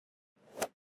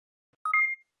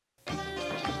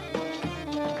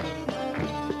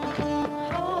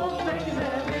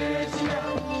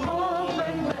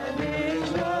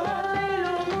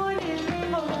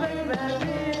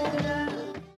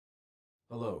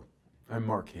I'm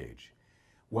Mark Hage.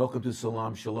 Welcome to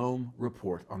Salaam, Shalom,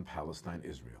 Report on Palestine,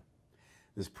 Israel.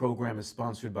 This program is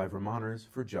sponsored by Vermonters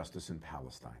for Justice in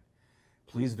Palestine.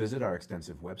 Please visit our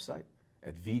extensive website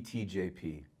at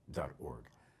vtjp.org.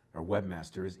 Our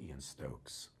webmaster is Ian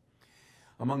Stokes.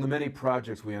 Among the many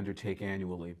projects we undertake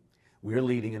annually, we are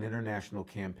leading an international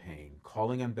campaign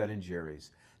calling on Ben &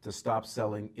 Jerry's to stop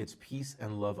selling its peace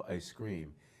and love ice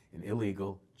cream in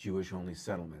illegal Jewish-only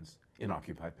settlements in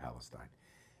occupied Palestine.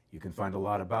 You can find a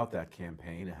lot about that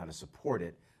campaign and how to support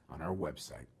it on our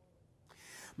website.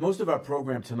 Most of our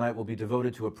program tonight will be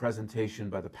devoted to a presentation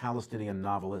by the Palestinian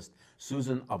novelist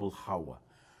Susan Abulhawa.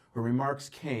 Her remarks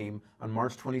came on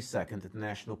March 22nd at the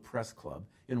National Press Club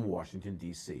in Washington,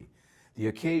 D.C. The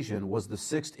occasion was the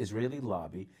 6th Israeli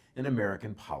Lobby and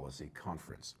American Policy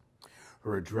Conference.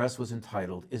 Her address was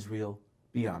entitled Israel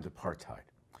Beyond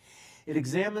Apartheid. It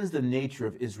examines the nature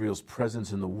of Israel's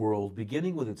presence in the world,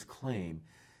 beginning with its claim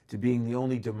to being the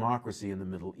only democracy in the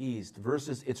Middle East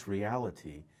versus its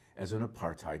reality as an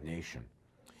apartheid nation.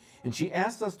 And she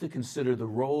asked us to consider the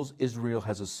roles Israel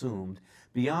has assumed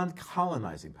beyond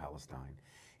colonizing Palestine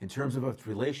in terms of its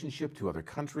relationship to other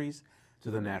countries, to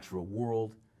the natural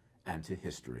world, and to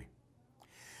history.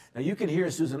 Now, you can hear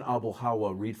Susan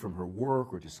Abulhawa read from her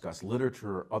work or discuss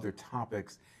literature or other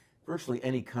topics, virtually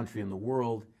any country in the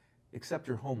world except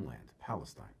her homeland,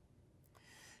 Palestine.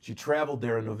 She traveled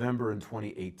there in November in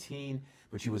 2018,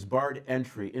 but she was barred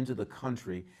entry into the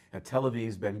country at Tel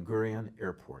Aviv's Ben Gurion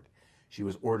Airport. She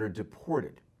was ordered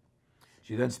deported.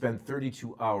 She then spent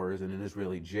 32 hours in an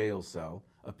Israeli jail cell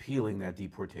appealing that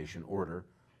deportation order,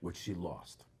 which she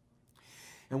lost.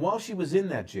 And while she was in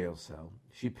that jail cell,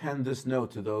 she penned this note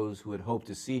to those who had hoped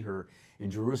to see her in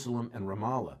Jerusalem and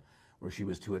Ramallah, where she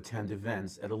was to attend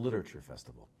events at a literature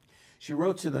festival. She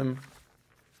wrote to them,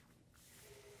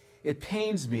 "It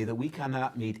pains me that we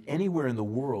cannot meet anywhere in the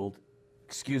world,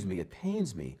 it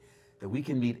pains me that we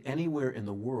can meet anywhere in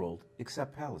the world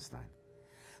except Palestine,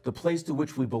 the place to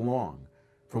which we belong,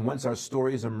 from whence our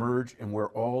stories emerge and where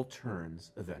all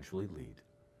turns eventually lead.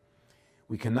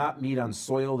 We cannot meet on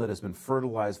soil that has been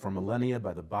fertilized for millennia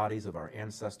by the bodies of our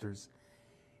ancestors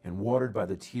and watered by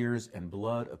the tears and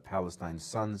blood of Palestine's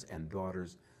sons and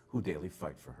daughters who daily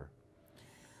fight for her.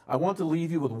 I want to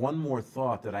leave you with one more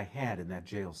thought that I had in that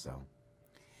jail cell.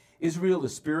 Israel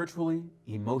is spiritually,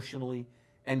 emotionally,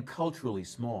 and culturally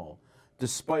small,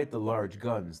 despite the large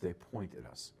guns they point at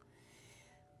us,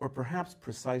 or perhaps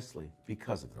precisely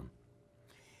because of them.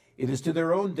 It is to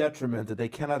their own detriment that they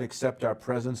cannot accept our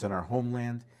presence in our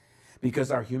homeland,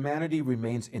 because our humanity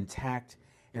remains intact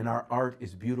and our art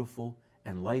is beautiful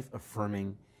and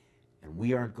life-affirming, and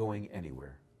we aren't going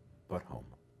anywhere but home."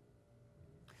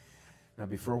 Now,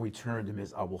 before we turn to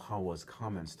Ms. Abulhawa's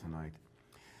comments tonight,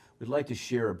 we'd like to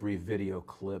share a brief video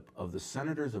clip of the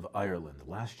senators of Ireland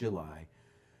last July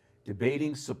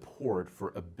debating support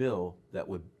for a bill that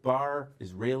would bar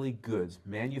Israeli goods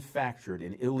manufactured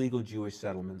in illegal Jewish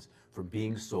settlements from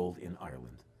being sold in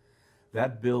Ireland.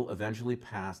 That bill eventually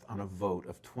passed on a vote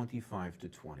of 25 to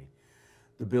 20.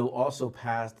 The bill also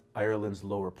passed Ireland's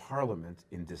lower parliament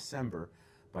in December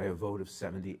by a vote of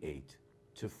 78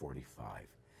 to 45.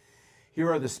 Here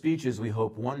are the speeches we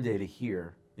hope one day to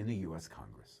hear in the U.S.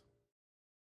 Congress.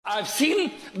 I've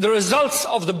seen the results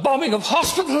of the bombing of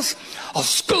hospitals, of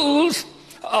schools,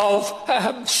 of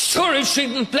sewage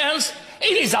treatment plants.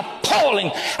 It is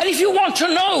appalling. And if you want to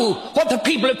know what the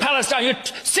people of Palestine, you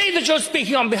say that you're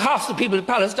speaking on behalf of the people of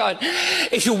Palestine.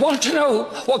 If you want to know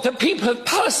what the people of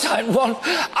Palestine want,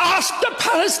 ask the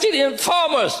Palestinian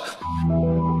farmers.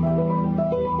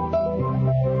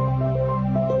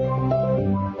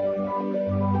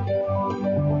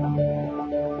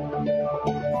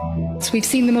 We've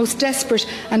seen the most desperate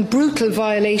and brutal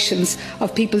violations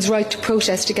of people's right to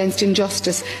protest against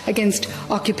injustice, against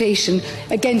occupation,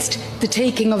 against the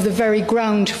taking of the very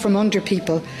ground from under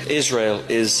people. Israel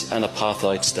is an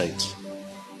apartheid state.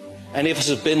 Any of us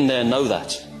who've been there know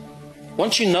that.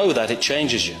 Once you know that, it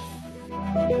changes you.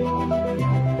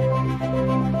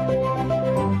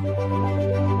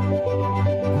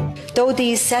 Though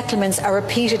these settlements are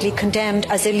repeatedly condemned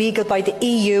as illegal by the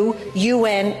EU,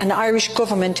 UN and Irish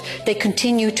government, they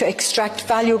continue to extract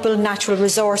valuable natural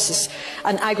resources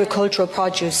and agricultural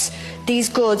produce. These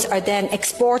goods are then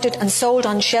exported and sold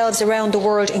on shelves around the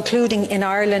world, including in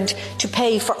Ireland, to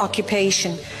pay for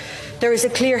occupation. There is a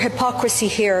clear hypocrisy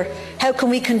here. How can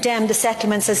we condemn the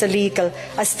settlements as illegal,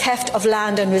 as theft of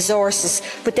land and resources,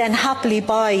 but then happily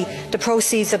buy the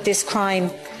proceeds of this crime?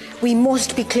 We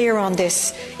must be clear on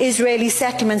this. Israeli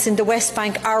settlements in the West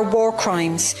Bank are war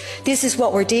crimes. This is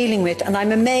what we're dealing with, and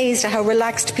I'm amazed at how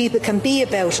relaxed people can be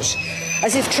about it,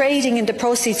 as if trading in the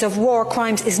proceeds of war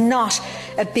crimes is not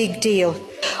a big deal.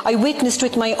 I witnessed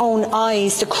with my own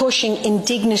eyes the crushing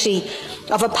indignity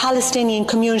of a Palestinian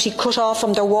community cut off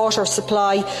from their water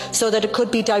supply so that it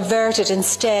could be diverted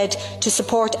instead to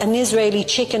support an Israeli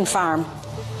chicken farm.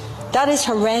 That is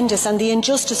horrendous, and the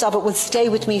injustice of it will stay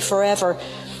with me forever.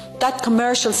 That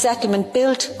commercial settlement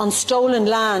built on stolen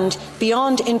land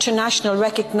beyond international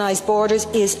recognised borders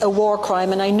is a war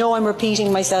crime, and I know I'm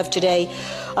repeating myself today.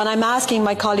 And I'm asking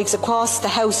my colleagues across the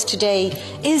House today,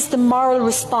 is the moral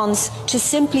response to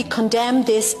simply condemn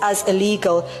this as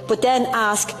illegal, but then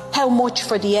ask how much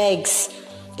for the eggs?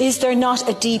 Is there not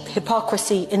a deep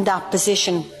hypocrisy in that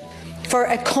position? For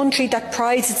a country that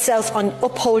prides itself on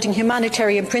upholding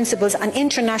humanitarian principles and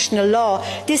international law,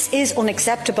 this is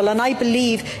unacceptable, and I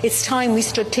believe it's time we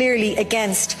stood clearly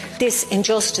against this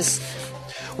injustice.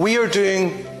 We are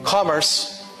doing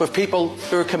commerce with people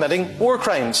who are committing war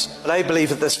crimes. But I believe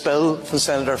that this bill from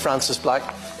Senator Francis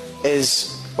Black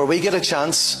is where we get a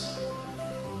chance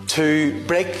to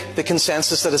break the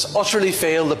consensus that has utterly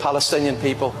failed the Palestinian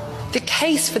people. The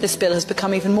case for this bill has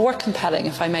become even more compelling,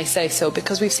 if I may say so,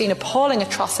 because we've seen appalling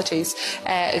atrocities,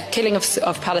 killing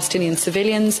of Palestinian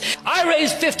civilians. I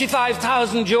raised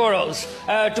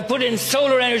 €55,000 to put in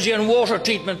solar energy and water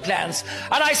treatment plants,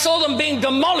 and I saw them being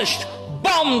demolished,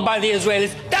 bombed by the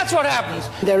Israelis. That's what happens.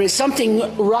 There is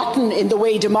something rotten in the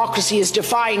way democracy is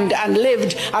defined and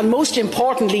lived, and most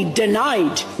importantly,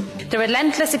 denied. The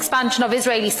relentless expansion of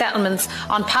Israeli settlements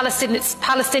on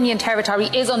Palestinian territory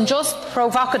is unjust,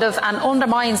 provocative and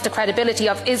undermines the credibility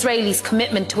of Israelis'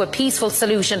 commitment to a peaceful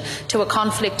solution to a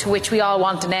conflict to which we all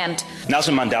want an end.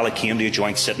 Nelson Mandela came to a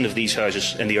joint sitting of these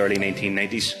houses in the early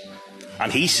 1990s,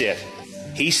 and he said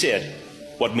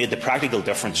what made the practical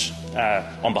difference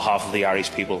on behalf of the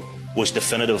Irish people was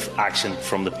definitive action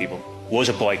from the people, was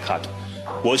a boycott,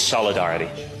 was solidarity,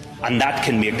 and that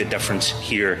can make the difference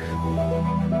here.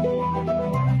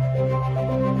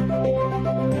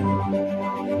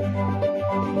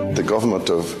 The government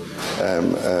of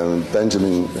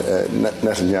Benjamin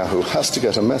Netanyahu has to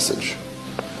get a message.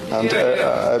 And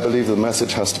I believe the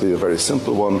message has to be a very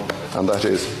simple one, and that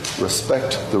is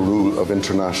respect the rule of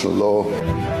international law.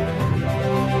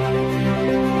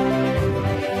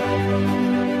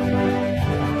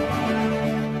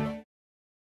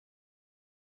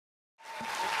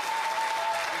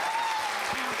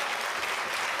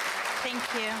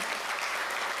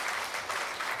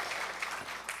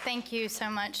 Thank you so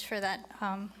much for that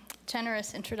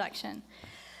generous introduction.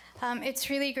 It's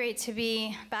really great to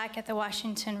be back at the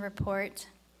Washington Report.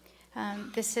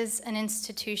 This is an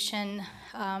institution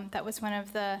that was one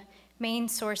of the main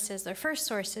sources, or first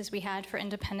sources we had for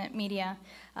independent media,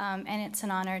 and it's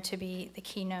an honor to be the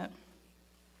keynote.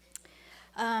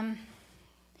 I'm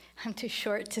too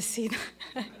short to see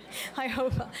that. I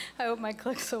hope my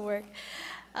clicks will work.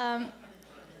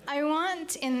 I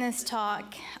want in this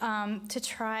talk to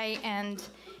try and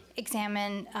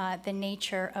examine the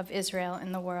nature of Israel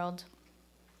in the world.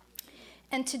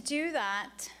 And to do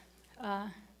that,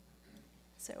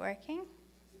 is it working?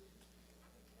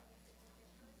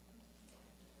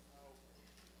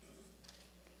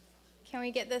 Can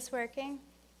we get this working?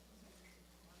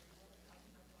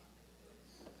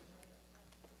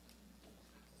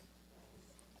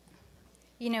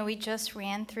 You know, we just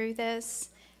ran through this.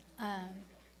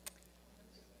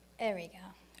 There we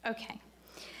go. Okay.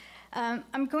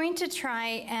 I'm going to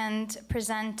try and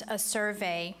present a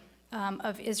survey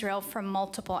of Israel from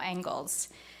multiple angles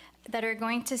that are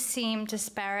going to seem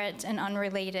disparate and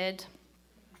unrelated.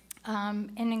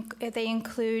 And they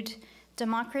include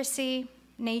democracy,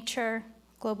 nature,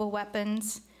 global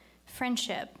weapons,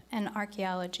 friendship, and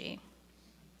archaeology.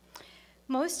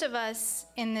 Most of us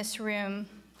in this room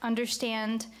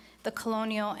understand the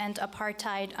colonial and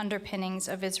apartheid underpinnings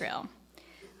of Israel,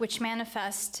 which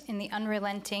manifest in the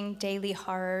unrelenting daily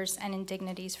horrors and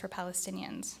indignities for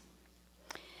Palestinians.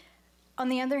 On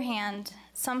the other hand,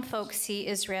 some folks see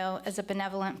Israel as a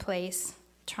benevolent place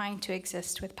trying to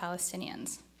exist with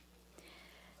Palestinians.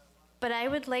 But I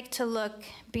would like to look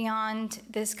beyond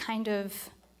this kind of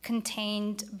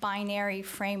contained binary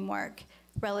framework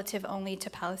relative only to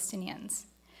Palestinians,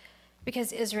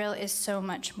 because Israel is so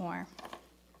much more.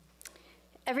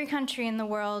 Every country in the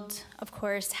world, of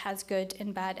course, has good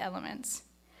and bad elements,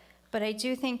 but I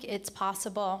do think it's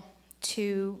possible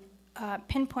to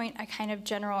pinpoint a kind of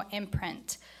general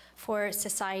imprint for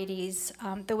societies,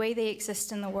 the way they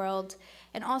exist in the world,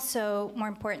 and also, more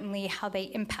importantly, how they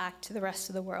impact the rest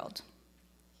of the world.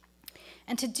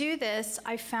 And to do this,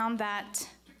 I found that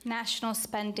national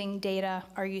spending data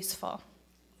are useful.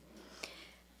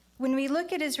 When we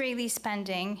look at Israeli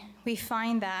spending, we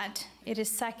find that it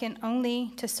is second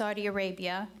only to Saudi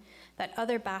Arabia, that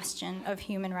other bastion of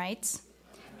human rights,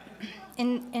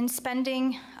 in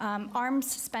spending,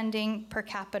 arms spending per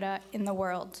capita in the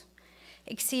world,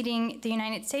 exceeding the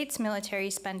United States military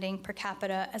spending per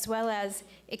capita, as well as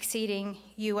exceeding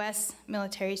US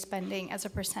military spending as a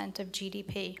percent of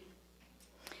GDP.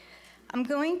 I'm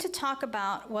going to talk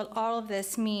about what all of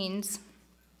this means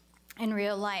in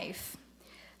real life.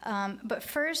 But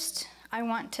first, I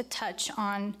want to touch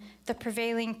on the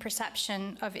prevailing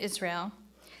perception of Israel,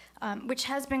 which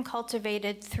has been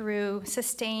cultivated through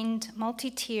sustained,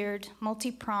 multi-tiered,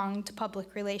 multi-pronged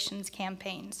public relations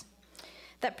campaigns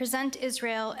that present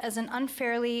Israel as an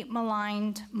unfairly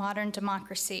maligned modern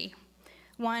democracy,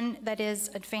 one that is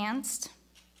advanced,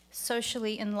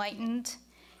 socially enlightened,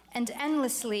 and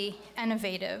endlessly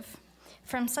innovative,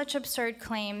 from such absurd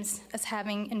claims as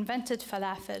having invented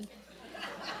falafel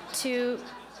to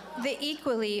the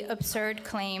equally absurd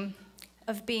claim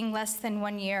of being less than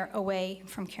 1 year away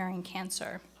from curing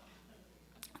cancer.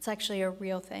 It's actually a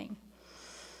real thing.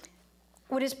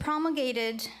 What is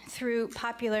promulgated through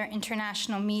popular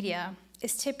international media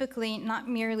is typically not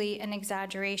merely an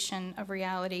exaggeration of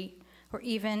reality or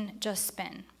even just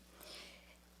spin,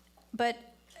 but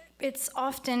it's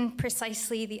often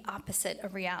precisely the opposite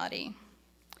of reality.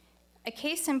 A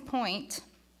case in point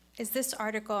is this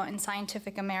article in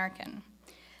Scientific American,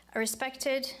 a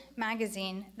respected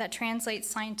magazine that translates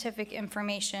scientific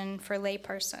information for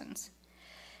laypersons.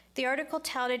 The article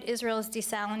touted Israel's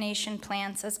desalination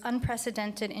plants as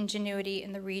unprecedented ingenuity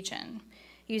in the region,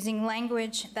 using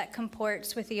language that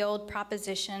comports with the old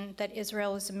proposition that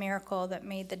Israel was a miracle that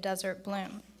made the desert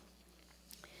bloom.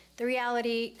 The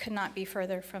reality could not be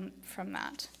further from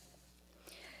that.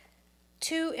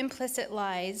 Two implicit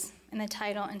lies in the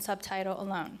title and subtitle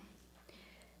alone.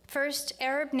 First,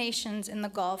 Arab nations in the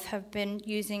Gulf have been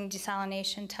using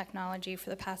desalination technology for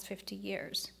the past 50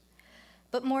 years.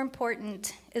 But more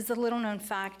important is the little-known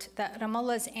fact that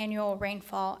Ramallah's annual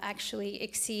rainfall actually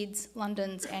exceeds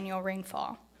London's annual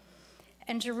rainfall,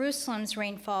 and Jerusalem's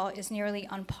rainfall is nearly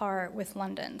on par with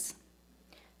London's.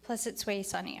 Plus, it's way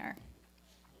sunnier.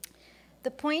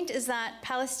 The point is that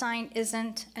Palestine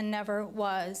isn't and never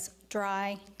was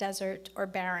dry, desert, or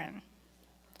barren.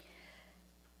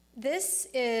 This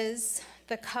is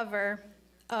the cover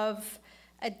of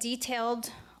a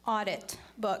detailed audit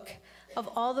book of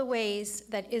all the ways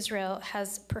that Israel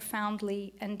has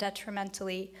profoundly and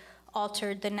detrimentally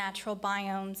altered the natural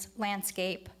biomes,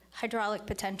 landscape, hydraulic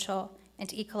potential,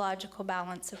 and ecological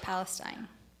balance of Palestine.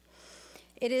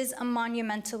 It is a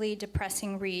monumentally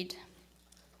depressing read,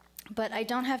 but I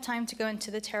don't have time to go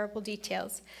into the terrible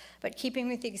details. But keeping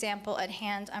with the example at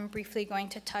hand, I'm briefly going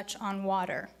to touch on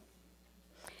water.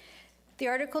 The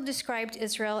article described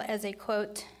Israel as a,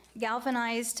 quote,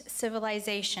 galvanized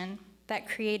civilization that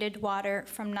created water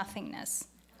from nothingness,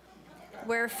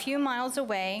 where a few miles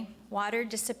away, water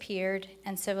disappeared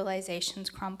and civilizations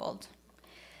crumbled.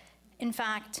 In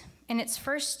fact, in its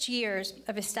first years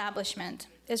of establishment,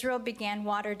 Israel began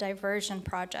water diversion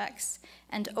projects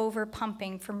and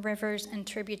overpumping from rivers and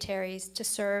tributaries to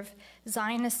serve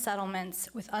Zionist settlements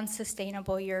with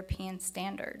unsustainable European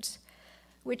standards,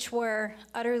 which were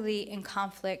utterly in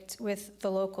conflict with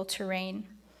the local terrain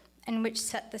and which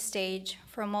set the stage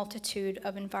for a multitude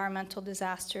of environmental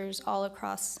disasters all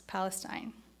across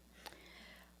Palestine.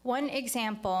 One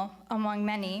example among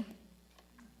many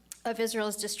of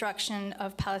Israel's destruction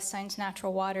of Palestine's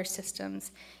natural water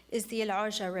systems is the El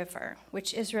Arja River,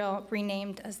 which Israel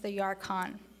renamed as the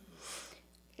Yarkon.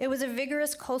 It was a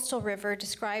vigorous coastal river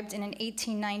described in an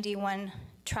 1891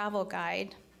 travel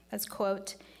guide as,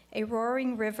 quote, a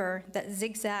roaring river that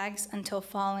zigzags until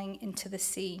falling into the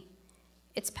sea.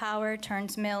 Its power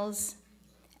turns mills,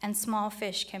 and small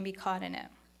fish can be caught in it.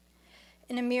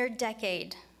 In a mere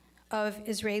decade of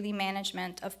Israeli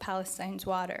management of Palestine's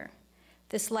water,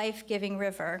 this life-giving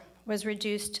river was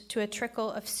reduced to a trickle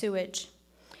of sewage,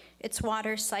 its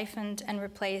water siphoned and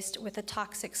replaced with a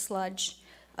toxic sludge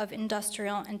of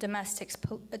industrial and domestic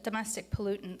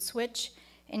pollutants, which,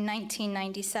 in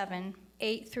 1997,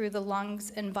 ate through the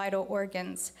lungs and vital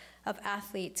organs of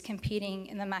athletes competing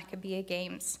in the Maccabiah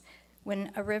Games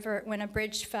when a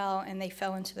bridge fell and they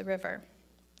fell into the river.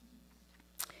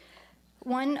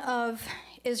 One of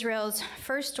Israel's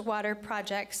first water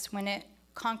projects when it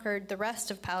conquered the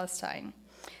rest of Palestine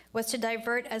was to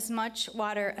divert as much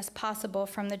water as possible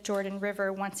from the Jordan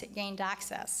River once it gained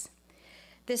access.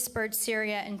 This spurred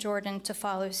Syria and Jordan to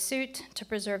follow suit to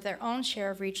preserve their own share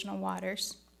of regional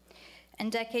waters.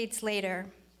 and decades later,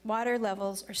 water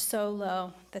levels are so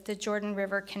low that the Jordan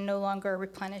River can no longer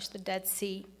replenish the Dead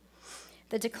Sea.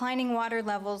 The declining water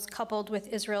levels, coupled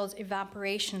with Israel's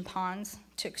evaporation ponds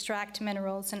to extract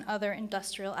minerals and other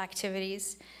industrial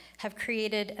activities, have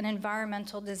created an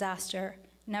environmental disaster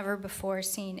never before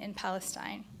seen in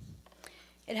Palestine.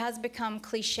 It has become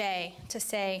cliché to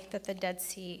say that the Dead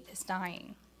Sea is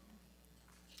dying.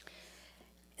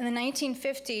 In the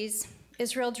 1950s,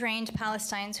 Israel drained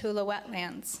Palestine's Hula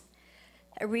wetlands,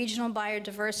 a regional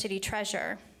biodiversity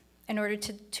treasure, in order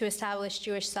to establish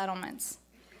Jewish settlements.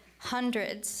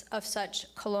 Hundreds of such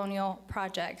colonial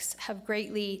projects have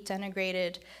greatly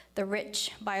denigrated the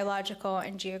rich biological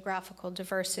and geographical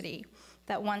diversity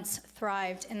that once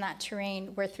thrived in that terrain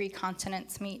where 3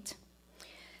 continents meet.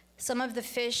 Some of the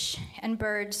fish and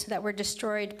birds that were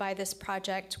destroyed by this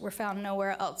project were found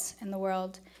nowhere else in the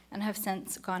world and have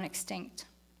since gone extinct.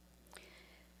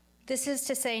 This is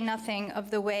to say nothing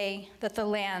of the way that the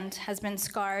land has been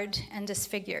scarred and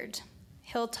disfigured,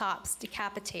 hilltops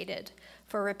decapitated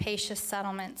for rapacious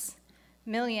settlements,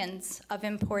 millions of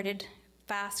imported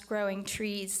fast-growing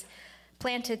trees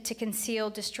planted to conceal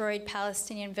destroyed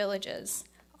Palestinian villages,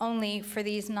 only for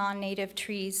these non-native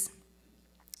trees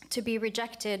to be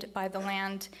rejected by the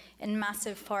land in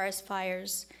massive forest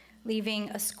fires, leaving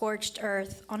a scorched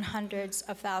earth on hundreds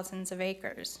of thousands of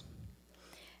acres.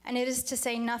 And it is to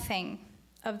say nothing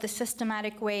of the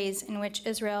systematic ways in which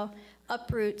Israel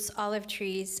uproots olive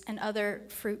trees and other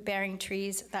fruit-bearing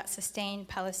trees that sustain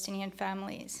Palestinian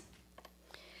families.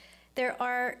 There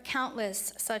are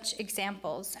countless such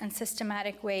examples and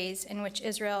systematic ways in which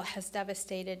Israel has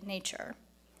devastated nature,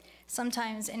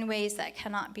 sometimes in ways that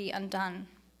cannot be undone.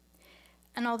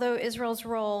 And although Israel's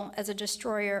role as a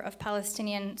destroyer of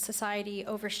Palestinian society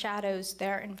overshadows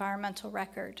their environmental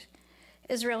record,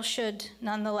 Israel should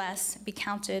nonetheless be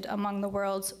counted among the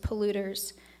world's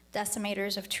polluters,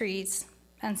 decimators of trees,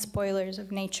 and spoilers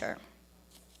of nature.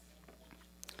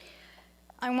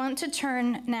 I want to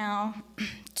turn now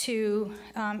to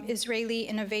Israeli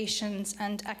innovations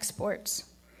and exports,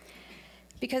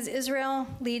 because Israel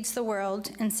leads the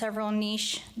world in several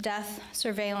niche death,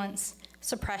 surveillance,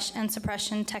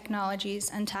 suppression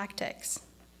technologies and tactics.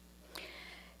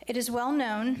 It is well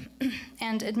known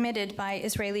and admitted by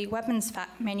Israeli weapons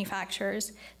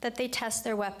manufacturers that they test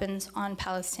their weapons on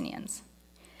Palestinians.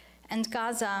 And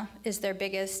Gaza is their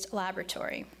biggest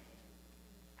laboratory.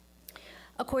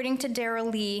 According to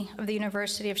Daryl Lee of the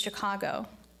University of Chicago,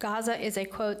 Gaza is a,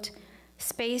 quote,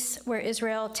 space where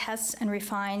Israel tests and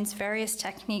refines various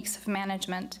techniques of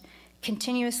management,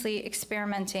 continuously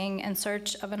experimenting in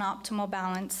search of an optimal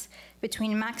balance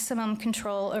between maximum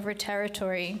control over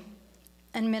territory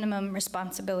and minimum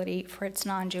responsibility for its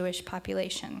non-Jewish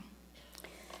population.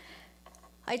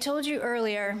 I told you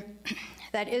earlier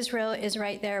that Israel is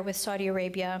right there with Saudi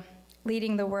Arabia,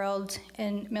 leading the world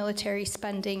in military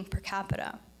spending per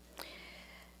capita.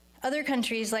 Other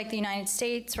countries like the United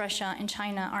States, Russia, and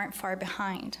China aren't far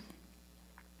behind.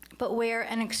 But where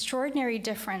an extraordinary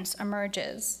difference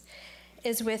emerges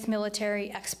is with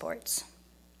military exports.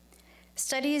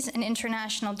 Studies in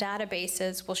international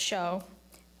databases will show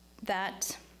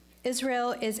that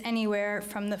Israel is anywhere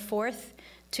from the 4th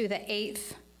to the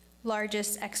 8th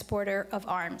largest exporter of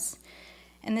arms,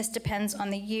 and this depends on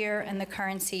the year and the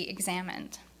currency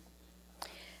examined.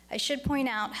 I should point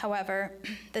out, however,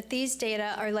 that these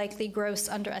data are likely gross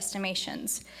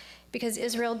underestimations, because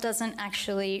Israel doesn't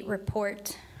actually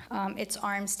report its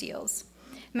arms deals,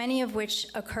 many of which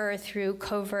occur through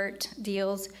covert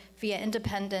deals via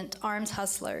independent arms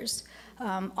hustlers,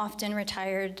 often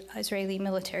retired Israeli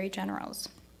military generals.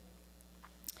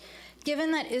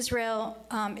 Given that Israel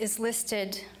is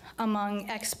listed among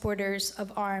exporters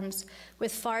of arms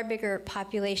with far bigger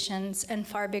populations and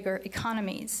far bigger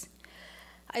economies,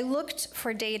 I looked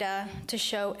for data to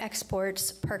show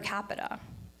exports per capita,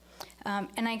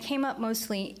 and I came up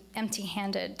mostly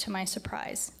empty-handed to my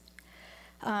surprise.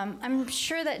 I'm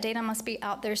sure that data must be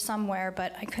out there somewhere,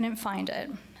 but I couldn't find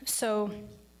it. So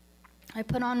I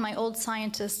put on my old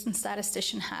scientist and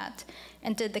statistician hat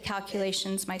and did the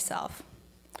calculations myself.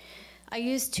 I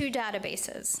used 2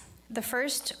 databases. The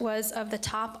first was of the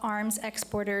top arms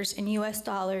exporters in US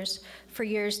dollars for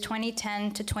years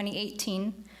 2010 to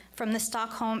 2018 from the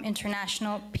Stockholm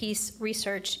International Peace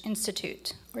Research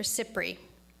Institute, or SIPRI,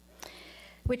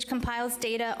 which compiles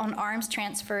data on arms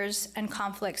transfers and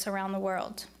conflicts around the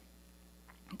world.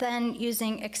 Then,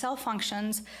 using Excel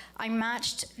functions, I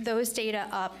matched those data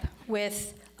up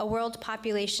with a world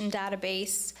population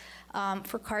database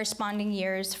for corresponding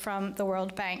years from the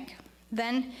World Bank.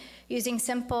 Then, Using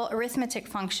simple arithmetic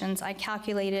functions, I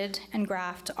calculated and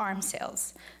graphed arms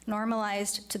sales,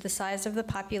 normalized to the size of the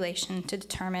population to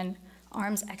determine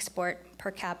arms export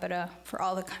per capita for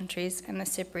all the countries in the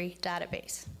SIPRI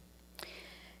database.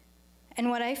 And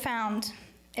what I found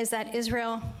is that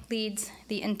Israel leads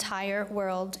the entire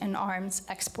world in arms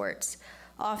exports,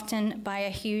 often by a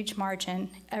huge margin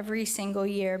every single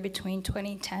year between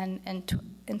 2010 and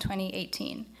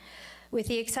 2018, with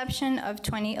the exception of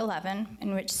 2011,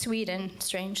 in which Sweden,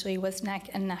 strangely, was neck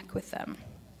and neck with them.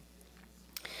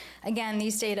 Again,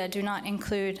 these data do not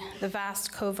include the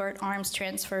vast covert arms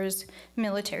transfers,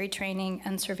 military training,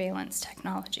 and surveillance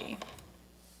technology.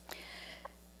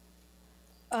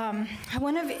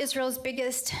 One of Israel's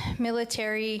biggest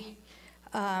military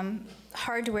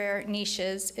hardware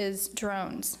niches is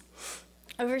drones.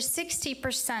 Over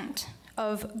 60%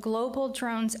 of global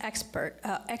drones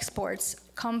exports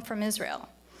come from Israel.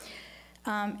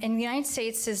 And the United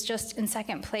States is just in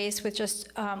second place with just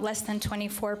less than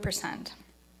 24%.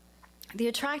 The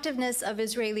attractiveness of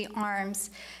Israeli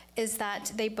arms is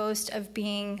that they boast of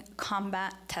being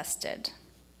combat tested.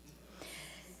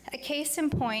 A case in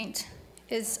point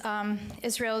is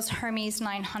Israel's Hermes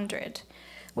 900,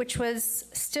 which was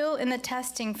still in the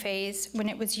testing phase when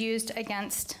it was used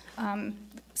against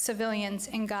civilians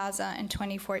in Gaza in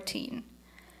 2014.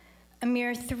 A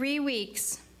mere 3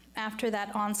 weeks after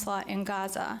that onslaught in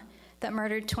Gaza that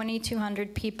murdered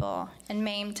 2,200 people and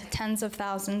maimed tens of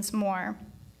thousands more,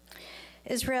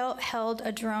 Israel held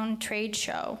a drone trade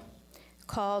show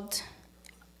called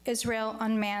Israel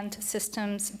Unmanned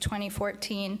Systems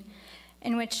 2014,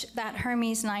 in which that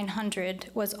Hermes 900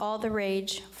 was all the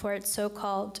rage for its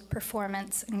so-called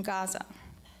performance in Gaza.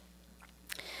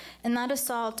 In that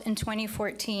assault in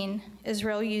 2014,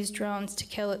 Israel used drones to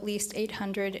kill at least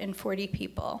 840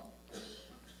 people.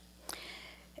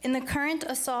 In the current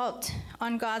assault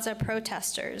on Gaza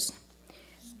protesters,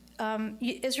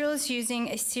 Israel is using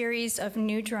a series of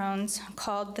new drones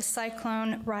called the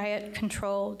Cyclone Riot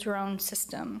Control Drone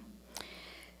System.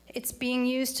 It's being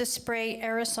used to spray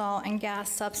aerosol and gas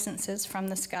substances from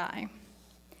the sky.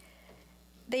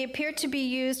 They appear to be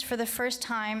used for the first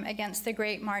time against the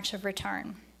Great March of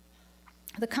Return.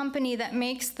 The company that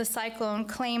makes the Cyclone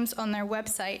claims on their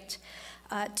website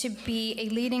to be a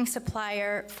leading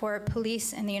supplier for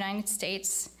police in the United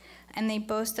States, and they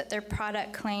boast that their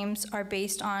product claims are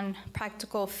based on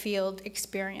practical field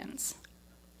experience.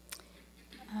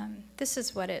 This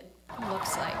is what it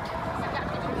looks like.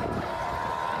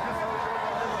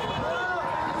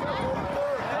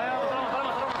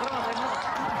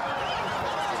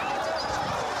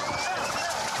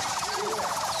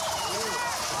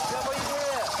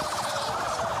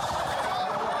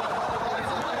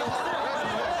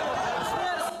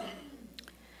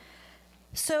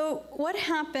 So what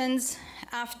happens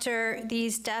after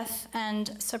these death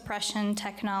and suppression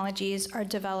technologies are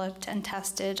developed and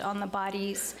tested on the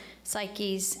bodies,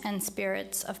 psyches, and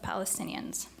spirits of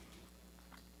Palestinians?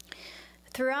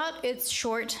 Throughout its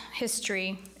short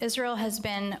history, Israel has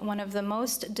been one of the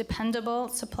most dependable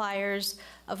suppliers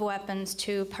of weapons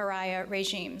to pariah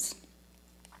regimes,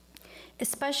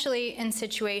 especially in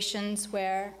situations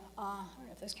where, I don't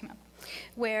know if this came up,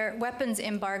 where weapons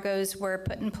embargoes were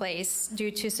put in place due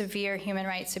to severe human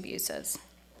rights abuses.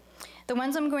 The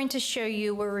ones I'm going to show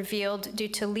you were revealed due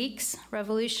to leaks,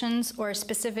 revolutions, or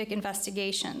specific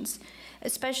investigations,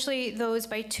 especially those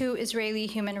by two Israeli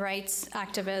human rights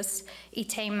activists,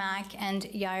 Itay Mack and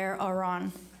Yair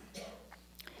Aron.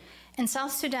 In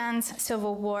South Sudan's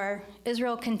civil war,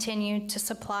 Israel continued to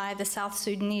supply the South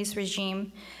Sudanese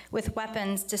regime with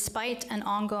weapons despite an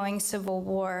ongoing civil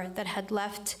war that had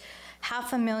left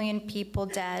 500,000 people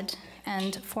dead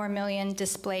and 4 million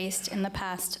displaced in the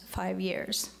past 5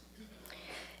 years.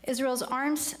 Israel's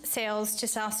arms sales to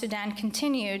South Sudan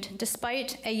continued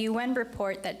despite a UN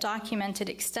report that documented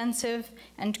extensive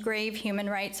and grave human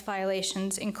rights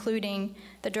violations, including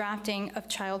the drafting of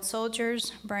child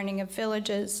soldiers, burning of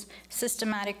villages,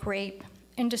 systematic rape,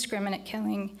 indiscriminate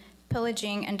killing,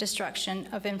 pillaging, and destruction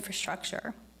of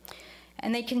infrastructure.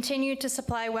 And they continued to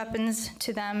supply weapons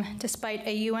to them despite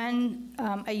a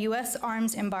US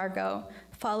arms embargo,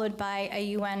 followed by a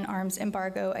UN arms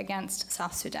embargo against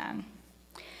South Sudan.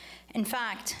 In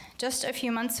fact, just a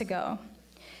few months ago,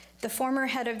 the former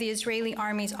head of the Israeli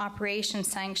Army's operation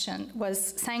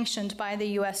was sanctioned by the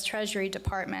US Treasury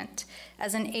Department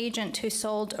as an agent who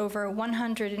sold over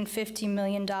 $150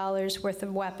 million worth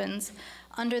of weapons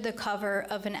under the cover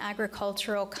of an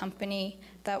agricultural company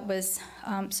that was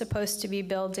supposed to be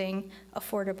building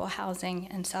affordable housing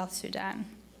in South Sudan.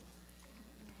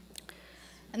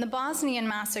 And the Bosnian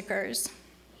massacres,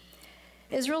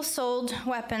 Israel sold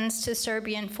weapons to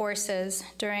Serbian forces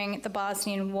during the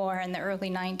Bosnian War in the early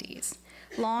 90s,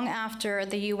 long after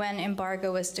the UN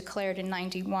embargo was declared in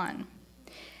 91.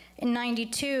 In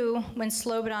 92, when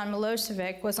Slobodan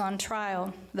Milosevic was on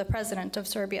trial, the president of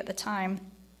Serbia at the time,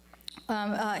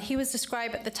 he was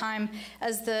described at the time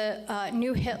as the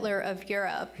new Hitler of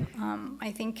Europe.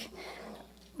 I think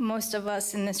most of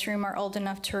us in this room are old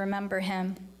enough to remember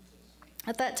him.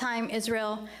 At that time,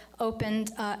 Israel opened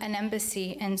an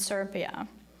embassy in Serbia.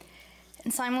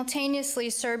 And simultaneously,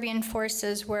 Serbian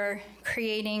forces were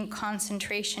creating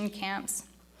concentration camps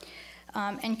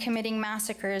and committing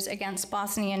massacres against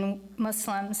Bosnian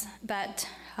Muslims that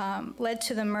led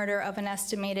to the murder of an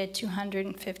estimated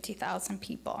 250,000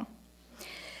 people.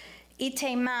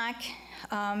 Ite Mak,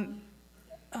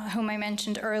 whom I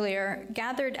mentioned earlier,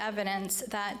 gathered evidence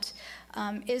that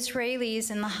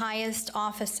Israelis in the highest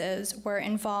offices were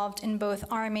involved in both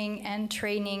arming and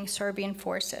training Serbian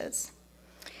forces.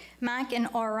 Mak and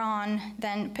Oran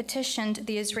then petitioned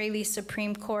the Israeli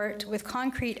Supreme Court with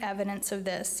concrete evidence of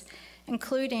this,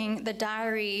 including the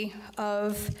diary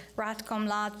of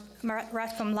Ratko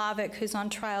Mladic, who's on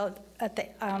trial at the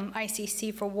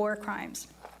ICC for war crimes.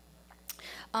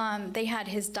 They had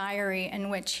his diary in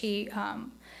which he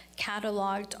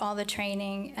cataloged all the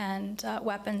training and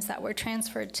weapons that were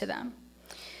transferred to them.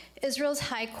 Israel's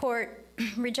High Court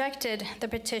rejected the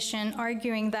petition,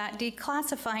 arguing that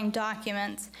declassifying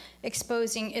documents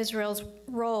exposing Israel's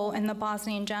role in the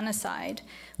Bosnian genocide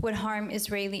would harm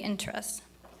Israeli interests.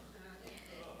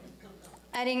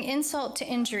 Adding insult to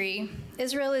injury,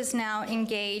 Israel is now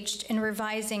engaged in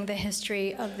revising the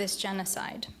history of this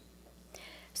genocide.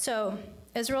 So,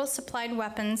 Israel supplied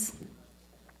weapons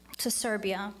to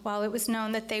Serbia while it was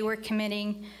known that they were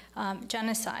committing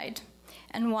genocide,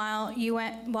 and while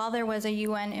there was a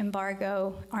UN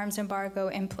embargo, arms embargo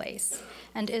in place,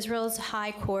 and Israel's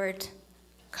High Court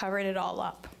covered it all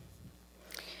up.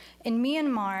 In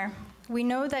Myanmar, we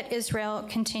know that Israel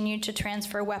continued to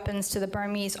transfer weapons to the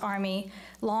Burmese army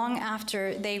long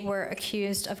after they were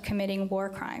accused of committing war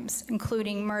crimes,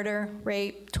 including murder,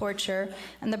 rape, torture,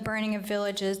 and the burning of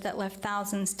villages that left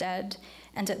thousands dead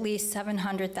and at least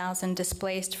 700,000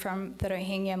 displaced from the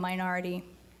Rohingya minority.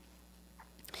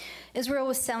 Israel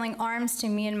was selling arms to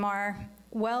Myanmar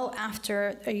well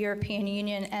after the European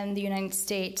Union and the United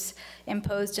States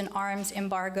imposed an arms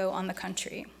embargo on the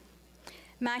country.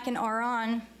 Mak and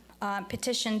Oran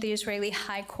petitioned the Israeli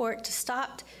High Court to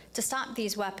stop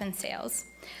these weapon sales,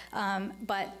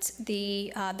 but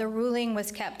the ruling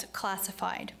was kept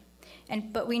classified.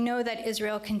 But we know that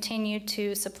Israel continued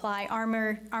to supply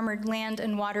armored land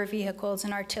and water vehicles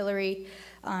and artillery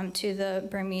to the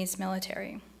Burmese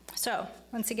military. So,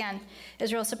 once again,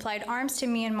 Israel supplied arms to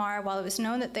Myanmar while it was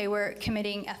known that they were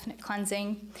committing ethnic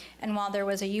cleansing and while there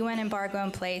was a UN embargo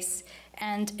in place,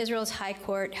 and Israel's High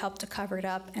Court helped to cover it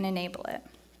up and enable it.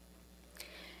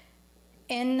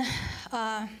 In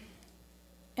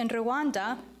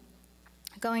Rwanda,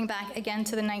 going back again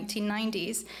to the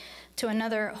 1990s, to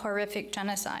another horrific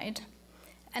genocide,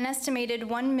 an estimated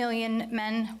 1 million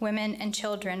men, women, and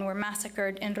children were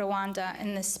massacred in Rwanda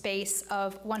in the space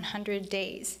of 100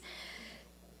 days.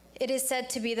 It is said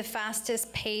to be the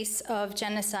fastest pace of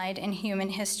genocide in human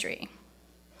history.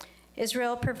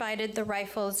 Israel provided the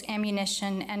rifles,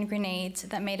 ammunition, and grenades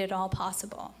that made it all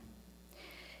possible.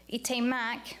 Ite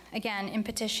Mak, again in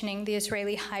petitioning the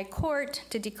Israeli High Court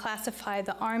to declassify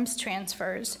the arms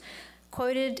transfers,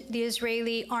 quoted the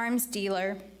Israeli arms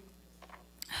dealer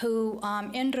who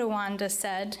in Rwanda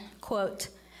said, quote,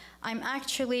 "I'm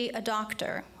actually a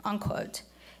doctor," unquote,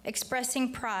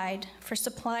 expressing pride for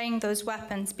supplying those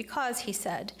weapons because, he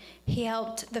said, he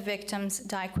helped the victims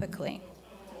die quickly.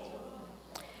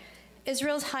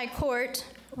 Israel's High Court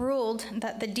ruled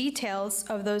that the details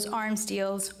of those arms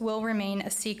deals will remain a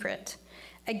secret,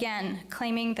 again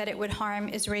claiming that it would harm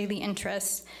Israeli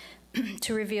interests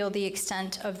to reveal the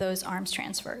extent of those arms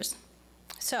transfers.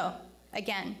 So,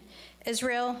 again,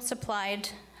 Israel supplied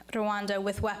Rwanda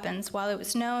with weapons while it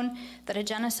was known that a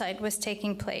genocide was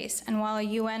taking place and while a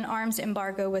UN arms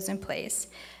embargo was in place,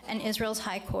 and Israel's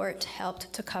High Court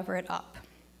helped to cover it up.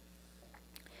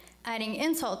 Adding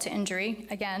insult to injury,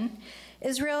 again,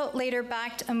 Israel later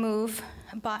backed a move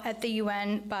at the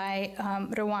UN by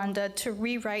Rwanda to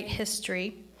rewrite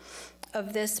history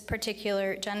of this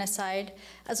particular genocide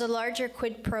as a larger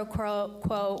quid pro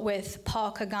quo with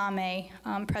Paul Kagame,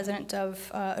 president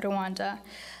of Rwanda,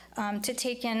 to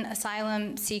take in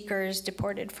asylum seekers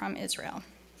deported from Israel.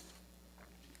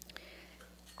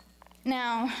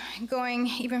 Now, going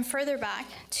even further back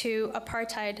to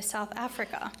apartheid South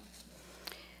Africa,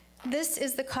 This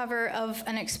is the cover of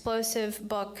an explosive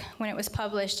book when it was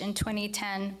published in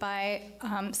 2010 by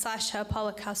Sasha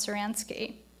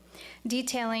Polakasuransky,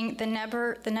 detailing the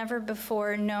never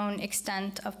before known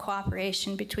extent of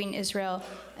cooperation between Israel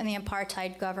and the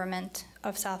apartheid government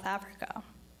of South Africa.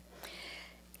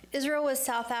 Israel was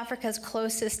South Africa's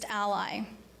closest ally,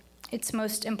 its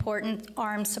most important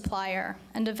arms supplier,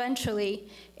 and eventually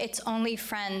its only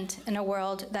friend in a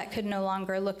world that could no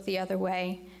longer look the other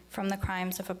way from the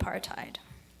crimes of apartheid.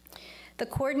 The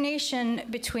coordination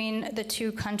between the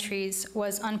two countries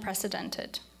was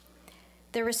unprecedented.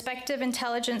 Their respective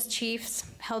intelligence chiefs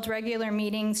held regular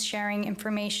meetings sharing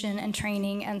information and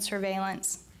training and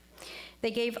surveillance.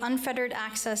 They gave unfettered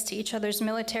access to each other's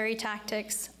military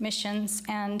tactics, missions,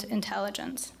 and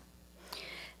intelligence.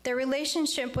 Their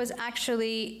relationship was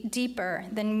actually deeper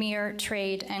than mere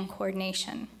trade and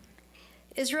coordination.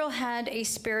 Israel had a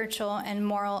spiritual and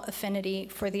moral affinity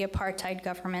for the apartheid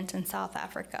government in South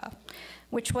Africa,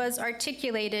 which was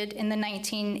articulated in the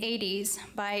 1980s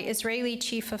by Israeli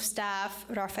Chief of Staff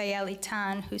Raphael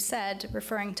Itan, who said,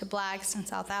 referring to blacks in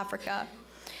South Africa,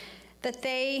 that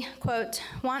they, quote,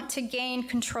 want to gain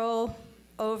control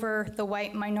over the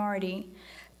white minority,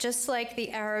 just like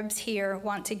the Arabs here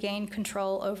want to gain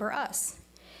control over us.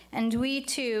 And we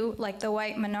too, like the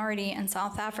white minority in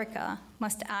South Africa,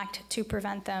 must act to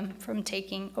prevent them from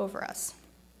taking over us.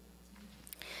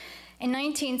 In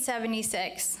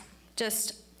 1976,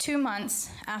 just 2 months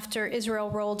after Israel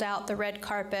rolled out the red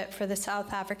carpet for the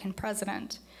South African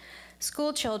president,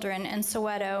 school children in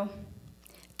Soweto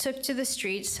took to the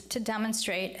streets to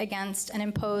demonstrate against an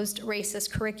imposed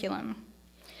racist curriculum.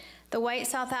 The white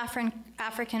South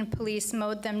African police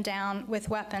mowed them down with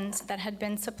weapons that had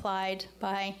been supplied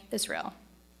by Israel.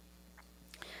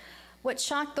 What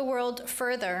shocked the world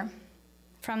further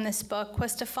from this book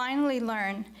was to finally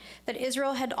learn that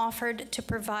Israel had offered to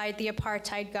provide the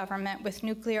apartheid government with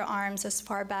nuclear arms as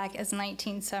far back as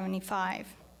 1975.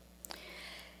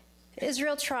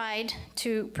 Israel tried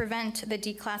to prevent the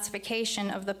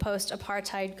declassification of the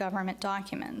post-apartheid government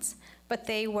documents, but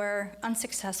they were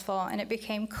unsuccessful, and it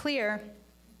became clear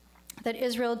that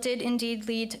Israel did indeed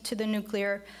lead to the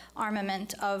nuclear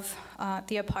armament of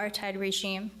the apartheid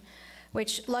regime,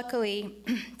 which luckily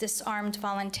disarmed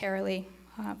voluntarily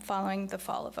following the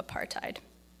fall of apartheid.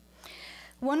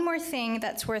 One more thing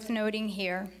that's worth noting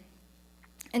here.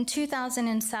 In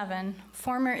 2007,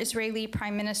 former Israeli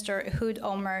Prime Minister Ehud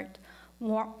Olmert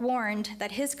warned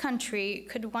that his country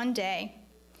could one day,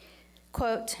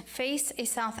 quote, face a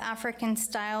South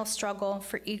African-style struggle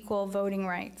for equal voting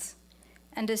rights.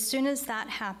 And as soon as that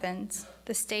happens,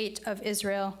 the state of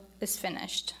Israel is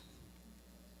finished.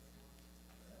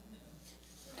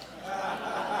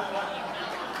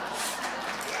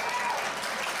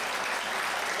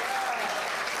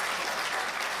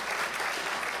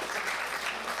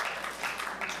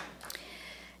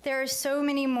 There are so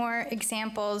many more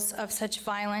examples of such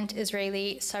violent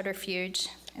Israeli subterfuge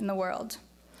in the world.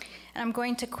 And I'm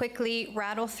going to quickly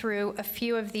rattle through a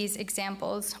few of these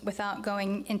examples without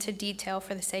going into detail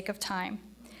for the sake of time.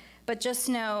 But just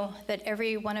know that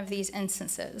every one of these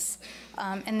instances,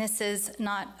 and this is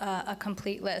not a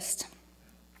complete list,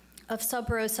 of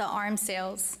sub-rosa arms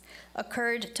sales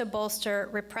occurred to bolster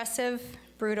repressive,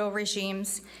 brutal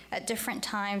regimes at different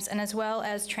times, and as well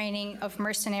as training of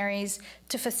mercenaries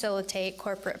to facilitate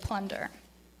corporate plunder.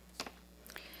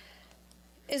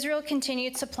 Israel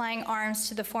continued supplying arms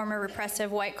to the former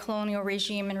repressive white colonial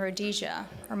regime in Rhodesia,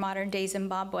 or modern-day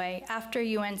Zimbabwe, after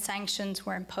UN sanctions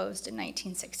were imposed in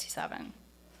 1967.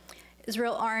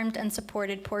 Israel armed and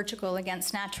supported Portugal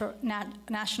against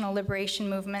national liberation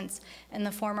movements in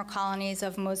the former colonies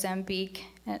of Mozambique,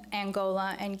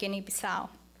 Angola, and Guinea-Bissau.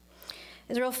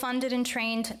 Israel funded and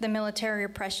trained the military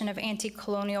repression of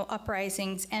anti-colonial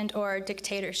uprisings and/or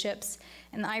dictatorships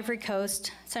in the Ivory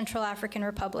Coast, Central African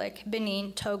Republic,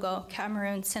 Benin, Togo,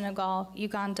 Cameroon, Senegal,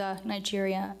 Uganda,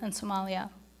 Nigeria, and Somalia.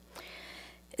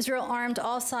 Israel armed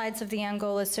all sides of the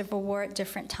Angola Civil War at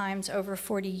different times over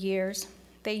 40 years.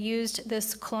 They used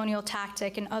this colonial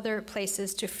tactic in other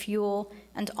places to fuel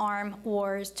and arm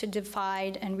wars to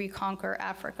divide and reconquer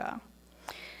Africa.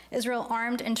 Israel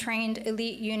armed and trained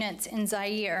elite units in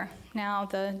Zaire, now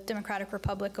the Democratic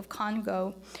Republic of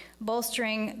Congo,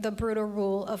 bolstering the brutal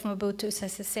rule of Mobutu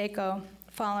Sese Seko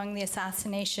following the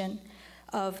assassination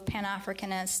of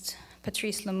Pan-Africanist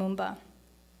Patrice Lumumba.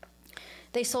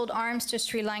 They sold arms to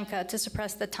Sri Lanka to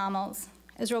suppress the Tamils.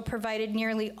 Israel provided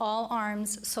nearly all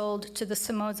arms sold to the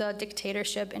Somoza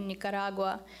dictatorship in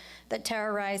Nicaragua that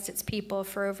terrorized its people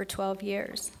for over 12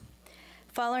 years.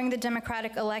 Following the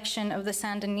democratic election of the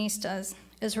Sandinistas,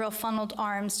 Israel funneled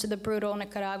arms to the brutal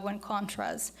Nicaraguan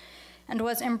Contras and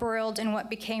was embroiled in what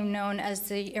became known as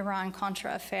the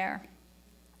Iran-Contra affair.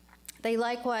 They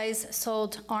likewise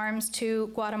sold arms to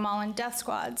Guatemalan death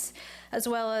squads, as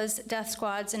well as death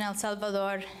squads in El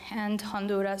Salvador and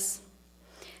Honduras,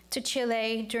 to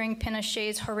Chile during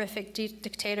Pinochet's horrific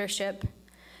dictatorship,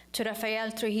 to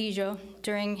Rafael Trujillo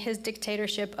during his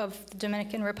dictatorship of the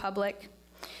Dominican Republic,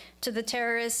 to the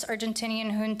terrorist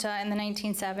Argentinian junta in the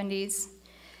 1970s.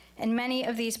 In many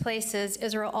of these places,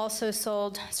 Israel also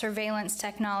sold surveillance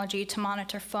technology to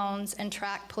monitor phones and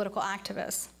track political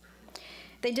activists.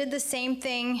 They did the same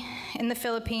thing in the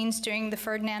Philippines during the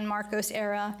Ferdinand Marcos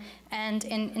era and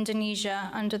in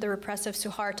Indonesia under the repressive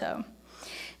Suharto.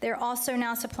 They're also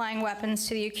now supplying weapons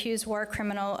to the accused war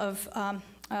criminal of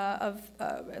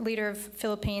leader of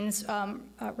Philippines,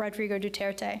 Rodrigo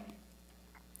Duterte.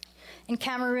 In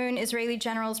Cameroon, Israeli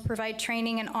generals provide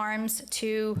training and arms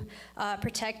to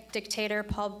protect dictator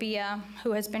Paul Biya,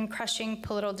 who has been crushing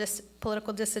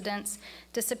political dissidents,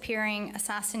 disappearing,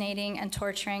 assassinating, and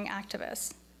torturing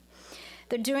activists.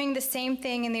 They're doing the same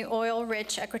thing in the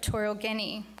oil-rich Equatorial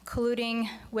Guinea, colluding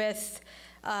with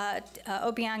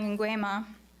Obiang Nguema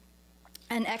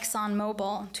and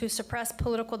ExxonMobil to suppress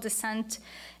political dissent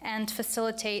and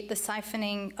facilitate the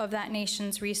siphoning of that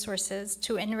nation's resources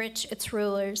to enrich its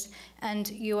rulers and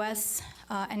US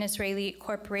and Israeli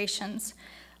corporations,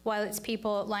 while its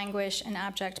people languish in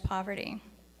abject poverty.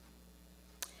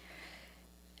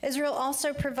 Israel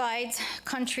also provides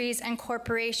countries and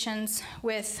corporations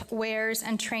with wares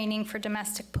and training for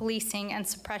domestic policing and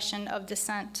suppression of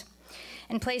dissent.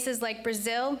 In places like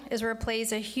Brazil, Israel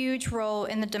plays a huge role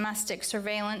in the domestic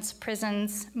surveillance,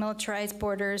 prisons, militarized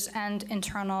borders, and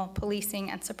internal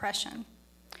policing and suppression.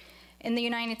 In the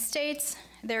United States,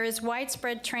 there is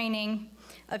widespread training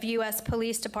of US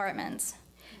police departments.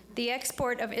 The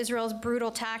export of Israel's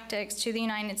brutal tactics to the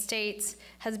United States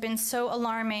has been so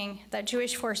alarming that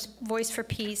Jewish Voice for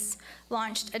Peace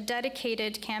launched a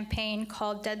dedicated campaign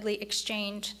called Deadly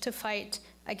Exchange to fight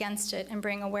against it and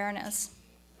bring awareness.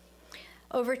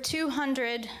 Over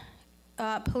 200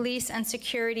 police and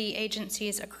security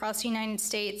agencies across the United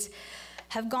States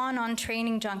have gone on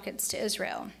training junkets to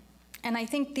Israel. And I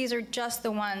think these are just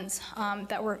the ones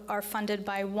that are funded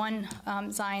by one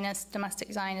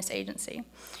domestic Zionist agency,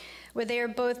 where they are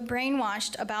both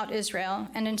brainwashed about Israel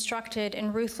and instructed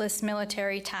in ruthless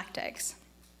military tactics.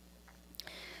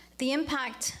 The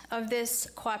impact of this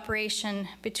cooperation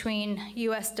between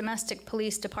US domestic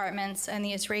police departments and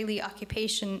the Israeli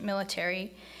occupation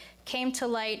military came to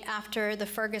light after the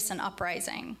Ferguson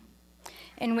uprising,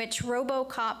 in which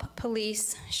RoboCop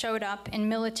police showed up in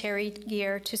military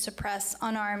gear to suppress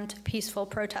unarmed, peaceful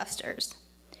protesters.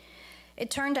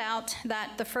 It turned out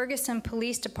that the Ferguson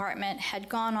Police Department had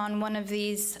gone on one of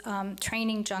these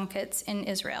training junkets in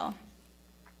Israel.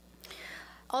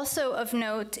 Also of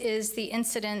note is the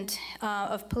incident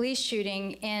of police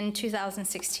shooting in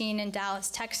 2016 in Dallas,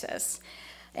 Texas,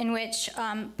 in which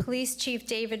Police Chief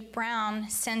David Brown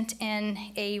sent in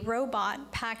a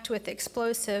robot packed with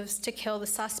explosives to kill the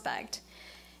suspect.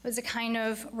 It was a kind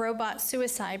of robot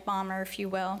suicide bomber, if you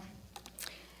will.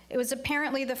 It was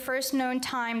apparently the first known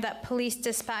time that police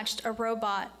dispatched a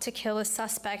robot to kill a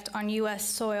suspect on US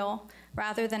soil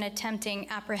rather than attempting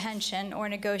apprehension or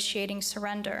negotiating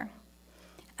surrender.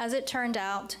 As it turned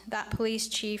out, that police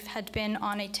chief had been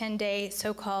on a 10-day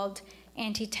so-called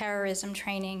anti-terrorism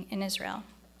training in Israel.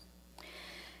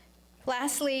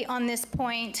 Lastly, on this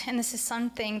point, and this is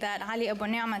something that Ali Abu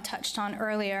Ni'ma touched on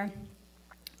earlier,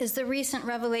 is the recent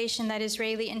revelation that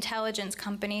Israeli intelligence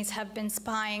companies have been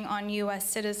spying on US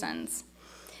citizens.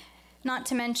 Not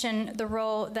to mention the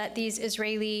role that these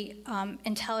Israeli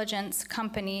intelligence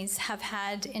companies have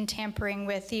had in tampering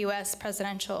with the US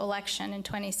presidential election in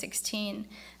 2016,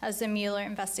 as the Mueller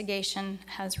investigation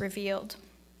has revealed.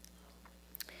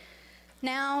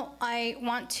 Now I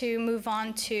want to move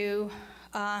on to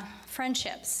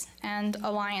friendships and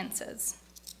alliances.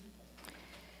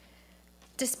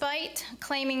 Despite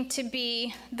claiming to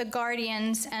be the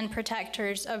guardians and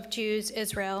protectors of Jews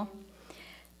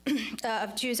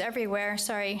everywhere,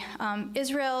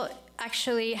 Israel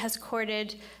actually has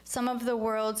courted some of the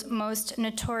world's most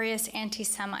notorious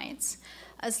anti-Semites,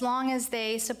 as long as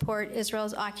they support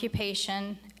Israel's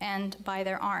occupation and buy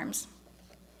their arms.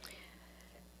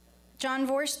 John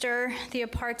Vorster, the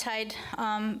apartheid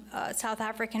South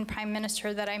African prime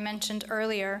minister that I mentioned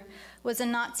earlier, was a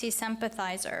Nazi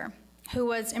sympathizer who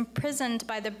was imprisoned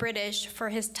by the British for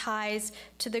his ties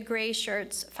to the Grey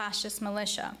Shirts fascist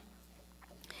militia.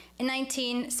 In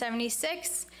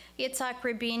 1976, Yitzhak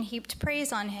Rabin heaped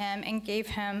praise on him and gave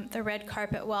him the red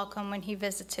carpet welcome when he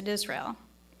visited Israel.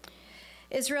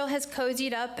 Israel has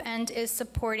cozied up and is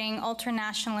supporting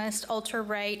ultranationalist,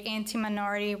 ultra-right,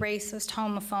 anti-minority, racist,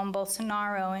 homophobe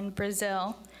Bolsonaro in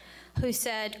Brazil, who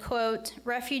said, quote,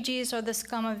 "Refugees are the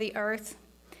scum of the earth."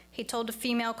 He told a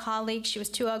female colleague she was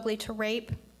too ugly to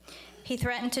rape. He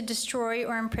threatened to destroy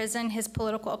or imprison his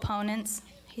political opponents.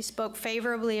 He spoke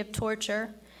favorably of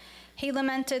torture. He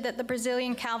lamented that the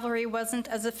Brazilian cavalry wasn't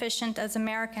as efficient as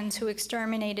Americans who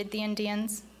exterminated the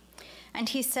Indians. And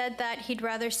he said that he'd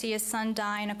rather see his son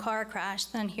die in a car crash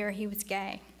than hear he was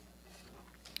gay.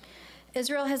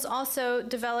 Israel has also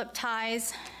developed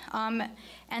ties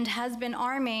and has been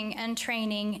arming and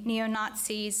training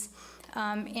neo-Nazis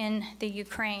in the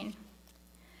Ukraine.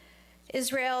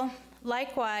 Israel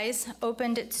likewise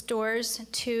opened its doors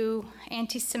to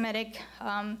anti-Semitic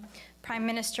Prime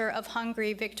Minister of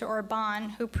Hungary, Viktor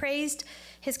Orban, who praised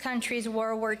his country's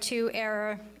World War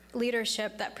II-era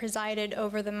leadership that presided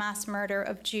over the mass murder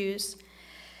of Jews.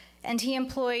 And he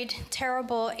employed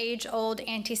terrible, age-old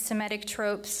anti-Semitic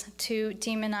tropes to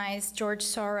demonize George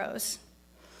Soros.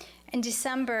 In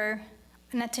December,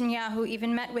 Netanyahu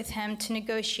even met with him to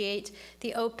negotiate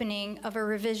the opening of a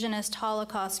revisionist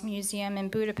Holocaust museum in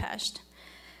Budapest,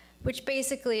 which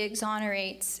basically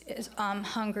exonerates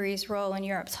Hungary's role in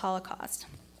Europe's Holocaust.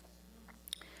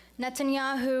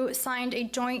 Netanyahu signed a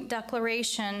joint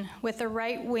declaration with the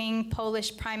right-wing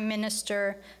Polish Prime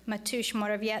Minister Mateusz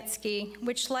Morawiecki,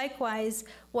 which likewise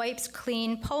wipes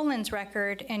clean Poland's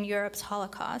record in Europe's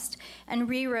Holocaust and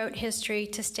rewrote history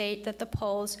to state that the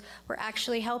Poles were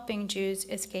actually helping Jews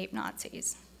escape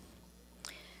Nazis.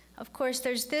 Of course,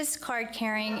 there's this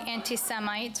card-carrying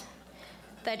anti-Semite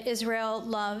that Israel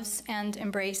loves and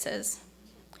embraces.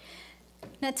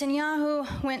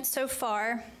 Netanyahu went so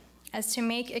far as to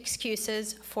make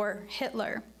excuses for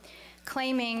Hitler,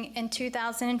 claiming in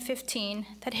 2015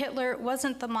 that Hitler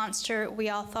wasn't the monster we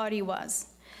all thought he was,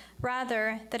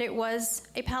 rather that it was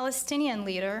a Palestinian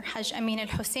leader, Haj Amin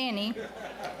al-Husseini,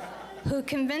 who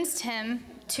convinced him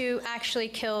to actually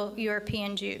kill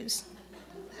European Jews.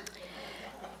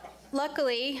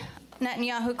 Luckily,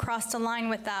 Netanyahu crossed a line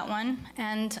with that one,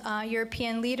 and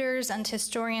European leaders and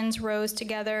historians rose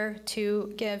together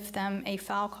to give them a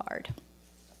foul card.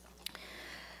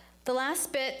 The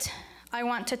last bit I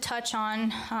want to touch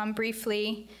on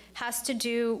briefly has to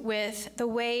do with the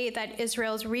way that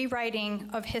Israel's rewriting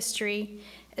of history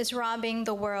is robbing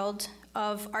the world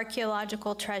of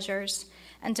archaeological treasures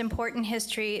and important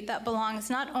history that belongs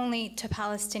not only to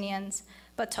Palestinians,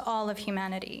 but to all of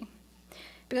humanity.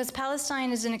 Because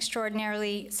Palestine is an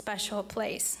extraordinarily special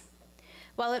place.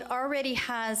 While it already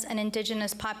has an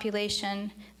indigenous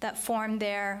population that formed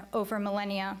there over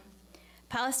millennia,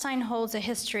 Palestine holds a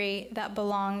history that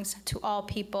belongs to all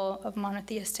people of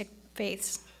monotheistic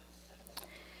faiths.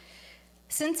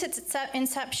 Since its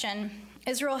inception,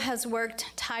 Israel has worked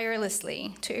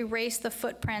tirelessly to erase the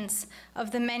footprints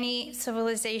of the many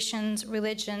civilizations,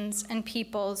 religions, and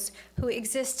peoples who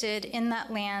existed in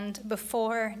that land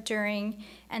before, during,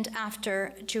 and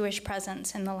after Jewish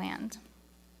presence in the land.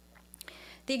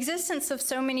 The existence of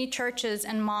so many churches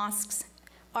and mosques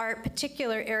are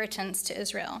particular irritants to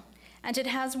Israel, and it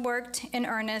has worked in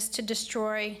earnest to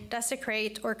destroy,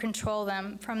 desecrate, or control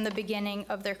them from the beginning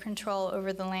of their control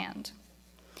over the land.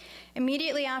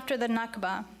 Immediately after the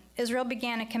Nakba, Israel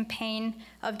began a campaign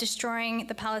of destroying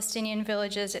the Palestinian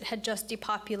villages it had just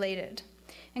depopulated,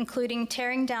 including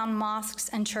tearing down mosques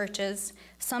and churches,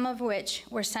 some of which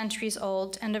were centuries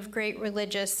old and of great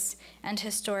religious and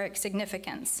historic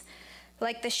significance,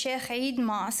 like the Sheikh Eid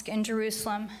Mosque in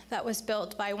Jerusalem that was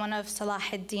built by one of Salah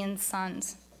ad-Din's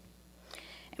sons.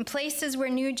 In places where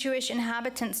new Jewish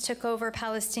inhabitants took over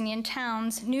Palestinian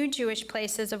towns, new Jewish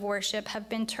places of worship have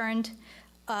been turned,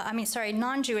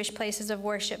 non-Jewish places of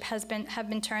worship have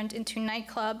been turned into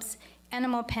nightclubs,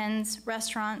 animal pens,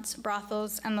 restaurants,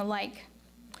 brothels, and the like.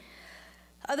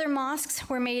 Other mosques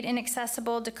were made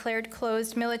inaccessible, declared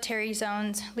closed military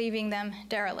zones, leaving them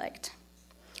derelict.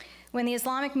 When the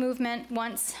Islamic movement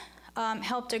once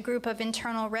helped a group of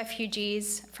internal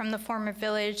refugees from the former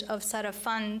village of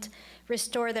Sarafand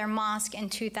restore their mosque in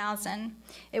 2000,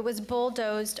 it was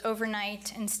bulldozed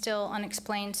overnight in still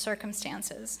unexplained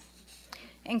circumstances.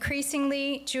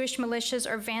 Increasingly, Jewish militias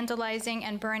are vandalizing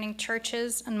and burning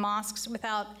churches and mosques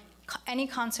without any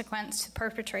consequence to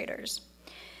perpetrators.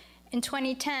 In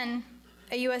 2010,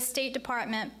 a U.S. State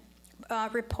Department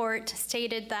report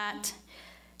stated that,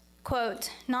 quote,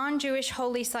 non-Jewish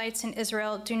holy sites in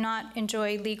Israel do not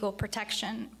enjoy legal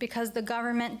protection because the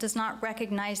government does not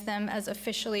recognize them as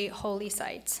officially holy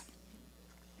sites.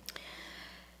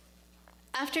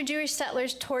 After Jewish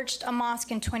settlers torched a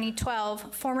mosque in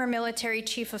 2012, former military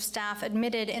chief of staff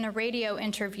admitted in a radio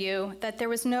interview that there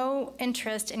was no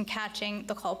interest in catching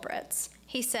the culprits.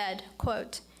 He said,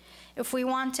 quote, "If we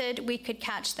wanted, we could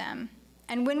catch them.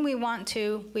 And when we want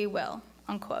to, we will,"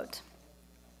 unquote.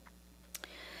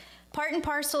 Part and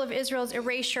parcel of Israel's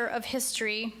erasure of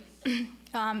history,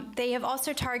 they have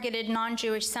also targeted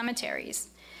non-Jewish cemeteries.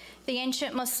 The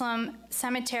ancient Muslim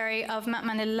cemetery of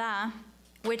Ma'manillah,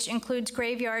 which includes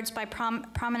graveyards by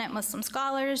prominent Muslim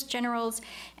scholars, generals,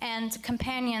 and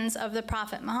companions of the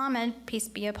Prophet Muhammad, peace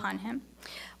be upon him,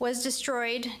 was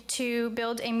destroyed to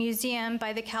build a museum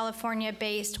by the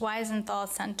California-based Wiesenthal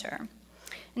Center.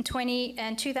 In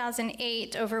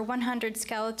 2008, over 100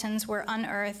 skeletons were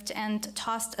unearthed and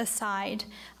tossed aside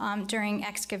during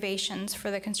excavations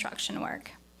for the construction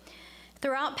work.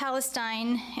 Throughout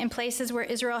Palestine, in places where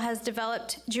Israel has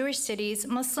developed Jewish cities,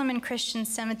 Muslim and Christian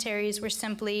cemeteries were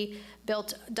simply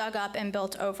dug up and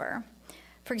built over.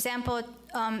 For example,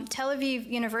 Tel Aviv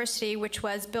University, which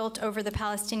was built over the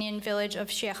Palestinian village of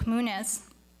Sheikh Munis,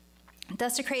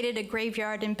 desecrated a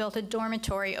graveyard and built a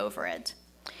dormitory over it.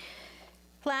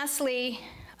 Lastly,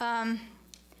 I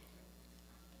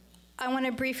want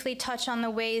to briefly touch on the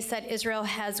ways that Israel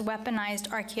has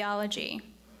weaponized archaeology.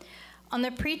 On the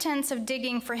pretense of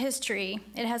digging for history,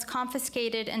 it has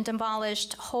confiscated and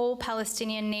demolished whole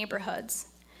Palestinian neighborhoods.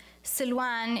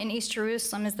 Silwan in East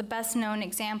Jerusalem is the best known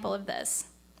example of this,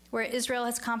 where Israel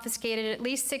has confiscated at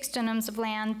least 6 dunams of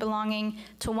land belonging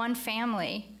to one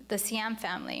family, the Siam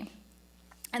family,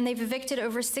 and they've evicted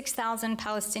over 6,000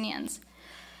 Palestinians.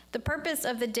 The purpose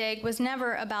of the dig was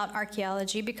never about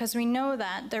archaeology because we know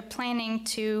that they're planning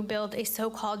to build a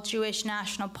so-called Jewish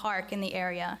national park in the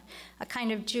area, a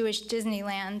kind of Jewish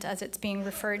Disneyland as it's being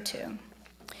referred to.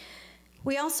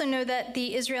 We also know that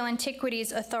the Israel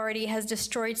Antiquities Authority has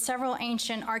destroyed several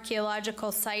ancient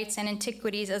archaeological sites and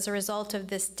antiquities as a result of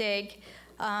this dig,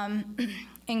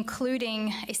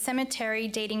 including a cemetery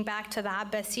dating back to the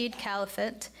Abbasid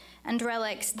Caliphate and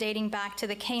relics dating back to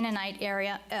the Canaanite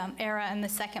era in the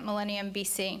 2nd millennium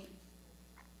BC.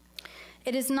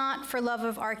 It is not for love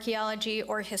of archaeology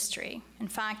or history. In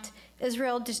fact,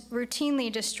 Israel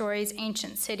routinely destroys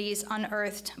ancient cities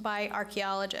unearthed by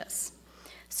archaeologists,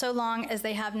 so long as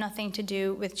they have nothing to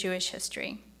do with Jewish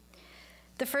history.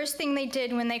 The first thing they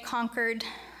did when they conquered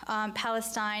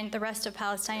Palestine, the rest of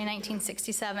Palestine in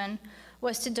 1967,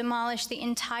 was to demolish the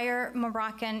entire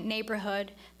Moroccan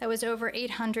neighborhood that was over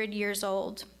 800 years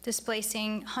old,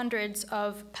 displacing hundreds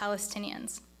of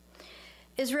Palestinians.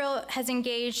 Israel has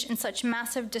engaged in such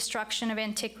massive destruction of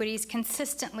antiquities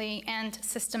consistently and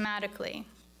systematically.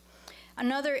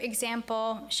 Another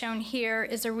example shown here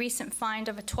is a recent find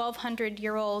of a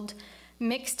 1,200-year-old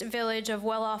mixed village of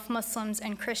well-off Muslims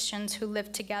and Christians who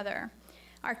lived together.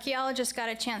 Archaeologists got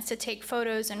a chance to take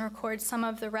photos and record some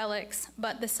of the relics,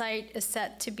 but the site is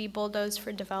set to be bulldozed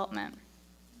for development.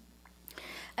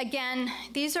 Again,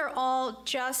 these are all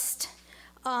just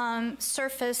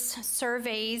surface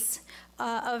surveys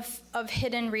of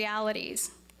hidden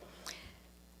realities.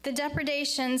 The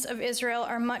depredations of Israel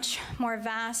are much more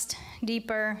vast,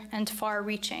 deeper, and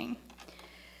far-reaching.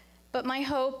 But my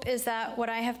hope is that what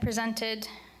I have presented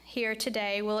here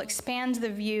today will expand the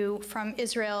view from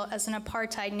Israel as an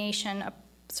apartheid nation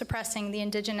suppressing the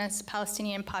indigenous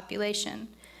Palestinian population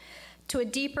to a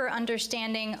deeper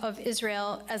understanding of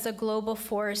Israel as a global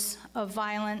force of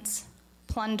violence,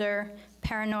 plunder,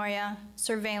 paranoia,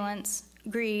 surveillance,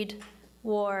 greed,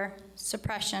 war,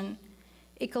 suppression,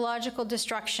 ecological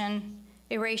destruction,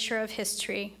 erasure of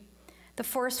history, the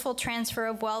forceful transfer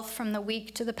of wealth from the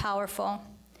weak to the powerful,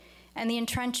 and the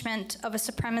entrenchment of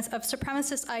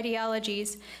supremacist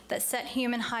ideologies that set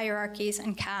human hierarchies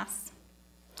and castes.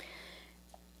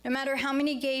 No matter how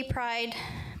many gay pride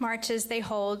marches they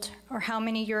hold or how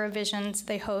many Eurovisions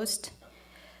they host,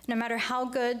 no matter how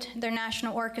good their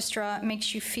national orchestra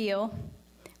makes you feel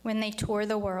when they tour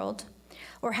the world,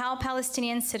 or how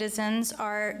Palestinian citizens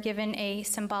are given a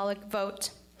symbolic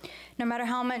vote, no matter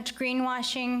how much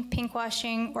greenwashing,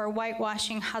 pinkwashing, or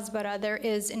whitewashing Hasbara there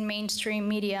is in mainstream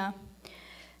media,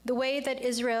 the way that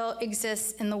Israel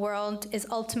exists in the world is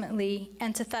ultimately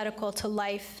antithetical to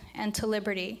life and to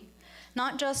liberty,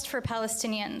 not just for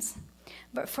Palestinians,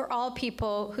 but for all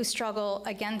people who struggle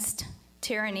against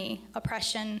tyranny,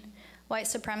 oppression, white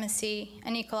supremacy,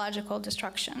 and ecological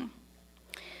destruction.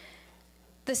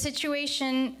 The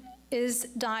situation is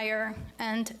dire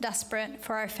and desperate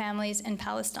for our families in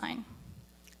Palestine.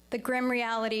 The grim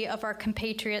reality of our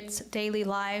compatriots' daily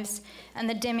lives and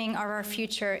the dimming of our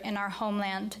future in our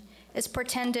homeland is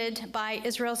portended by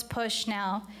Israel's push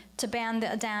now to ban the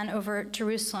Adhan over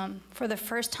Jerusalem for the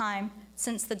first time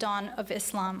since the dawn of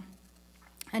Islam.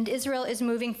 And Israel is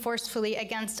moving forcefully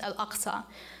against Al-Aqsa,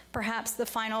 perhaps the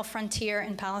final frontier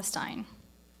in Palestine.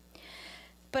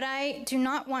 But I do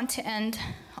not want to end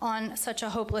on such a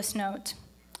hopeless note,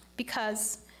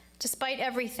 because despite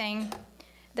everything,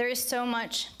 there is so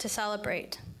much to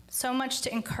celebrate, so much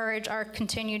to encourage our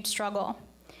continued struggle,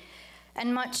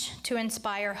 and much to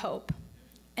inspire hope.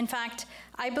 In fact,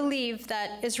 I believe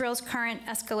that Israel's current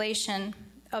escalation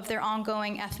of their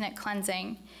ongoing ethnic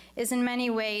cleansing is in many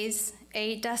ways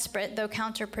a desperate, though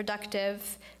counterproductive,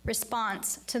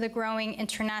 response to the growing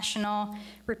international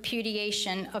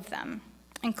repudiation of them,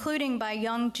 including by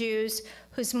young Jews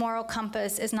whose moral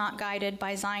compass is not guided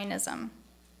by Zionism.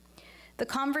 The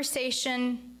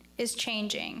conversation is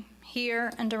changing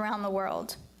here and around the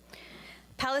world.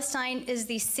 Palestine is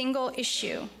the single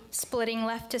issue splitting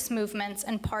leftist movements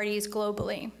and parties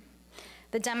globally.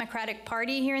 The Democratic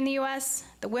Party here in the US,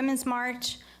 the Women's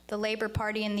March, the Labour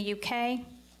Party in the UK.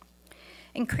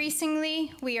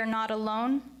 Increasingly, we are not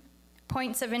alone.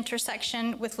 Points of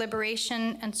intersection with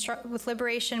liberation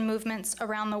movements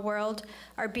around the world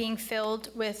are being filled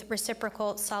with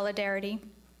reciprocal solidarity.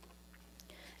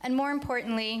 And more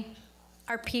importantly,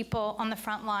 our people on the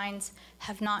front lines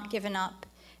have not given up,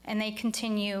 and they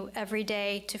continue every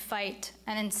day to fight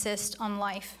and insist on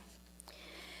life.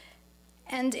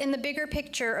 And in the bigger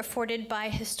picture afforded by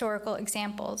historical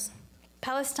examples,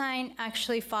 Palestine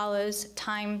actually follows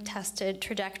time-tested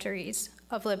trajectories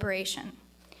of liberation.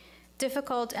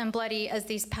 Difficult and bloody as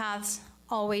these paths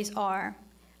always are,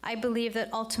 I believe that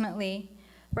ultimately,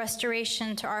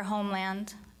 restoration to our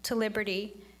homeland, to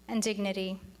liberty and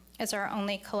dignity, is our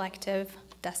only collective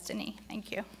destiny.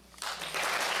 Thank you.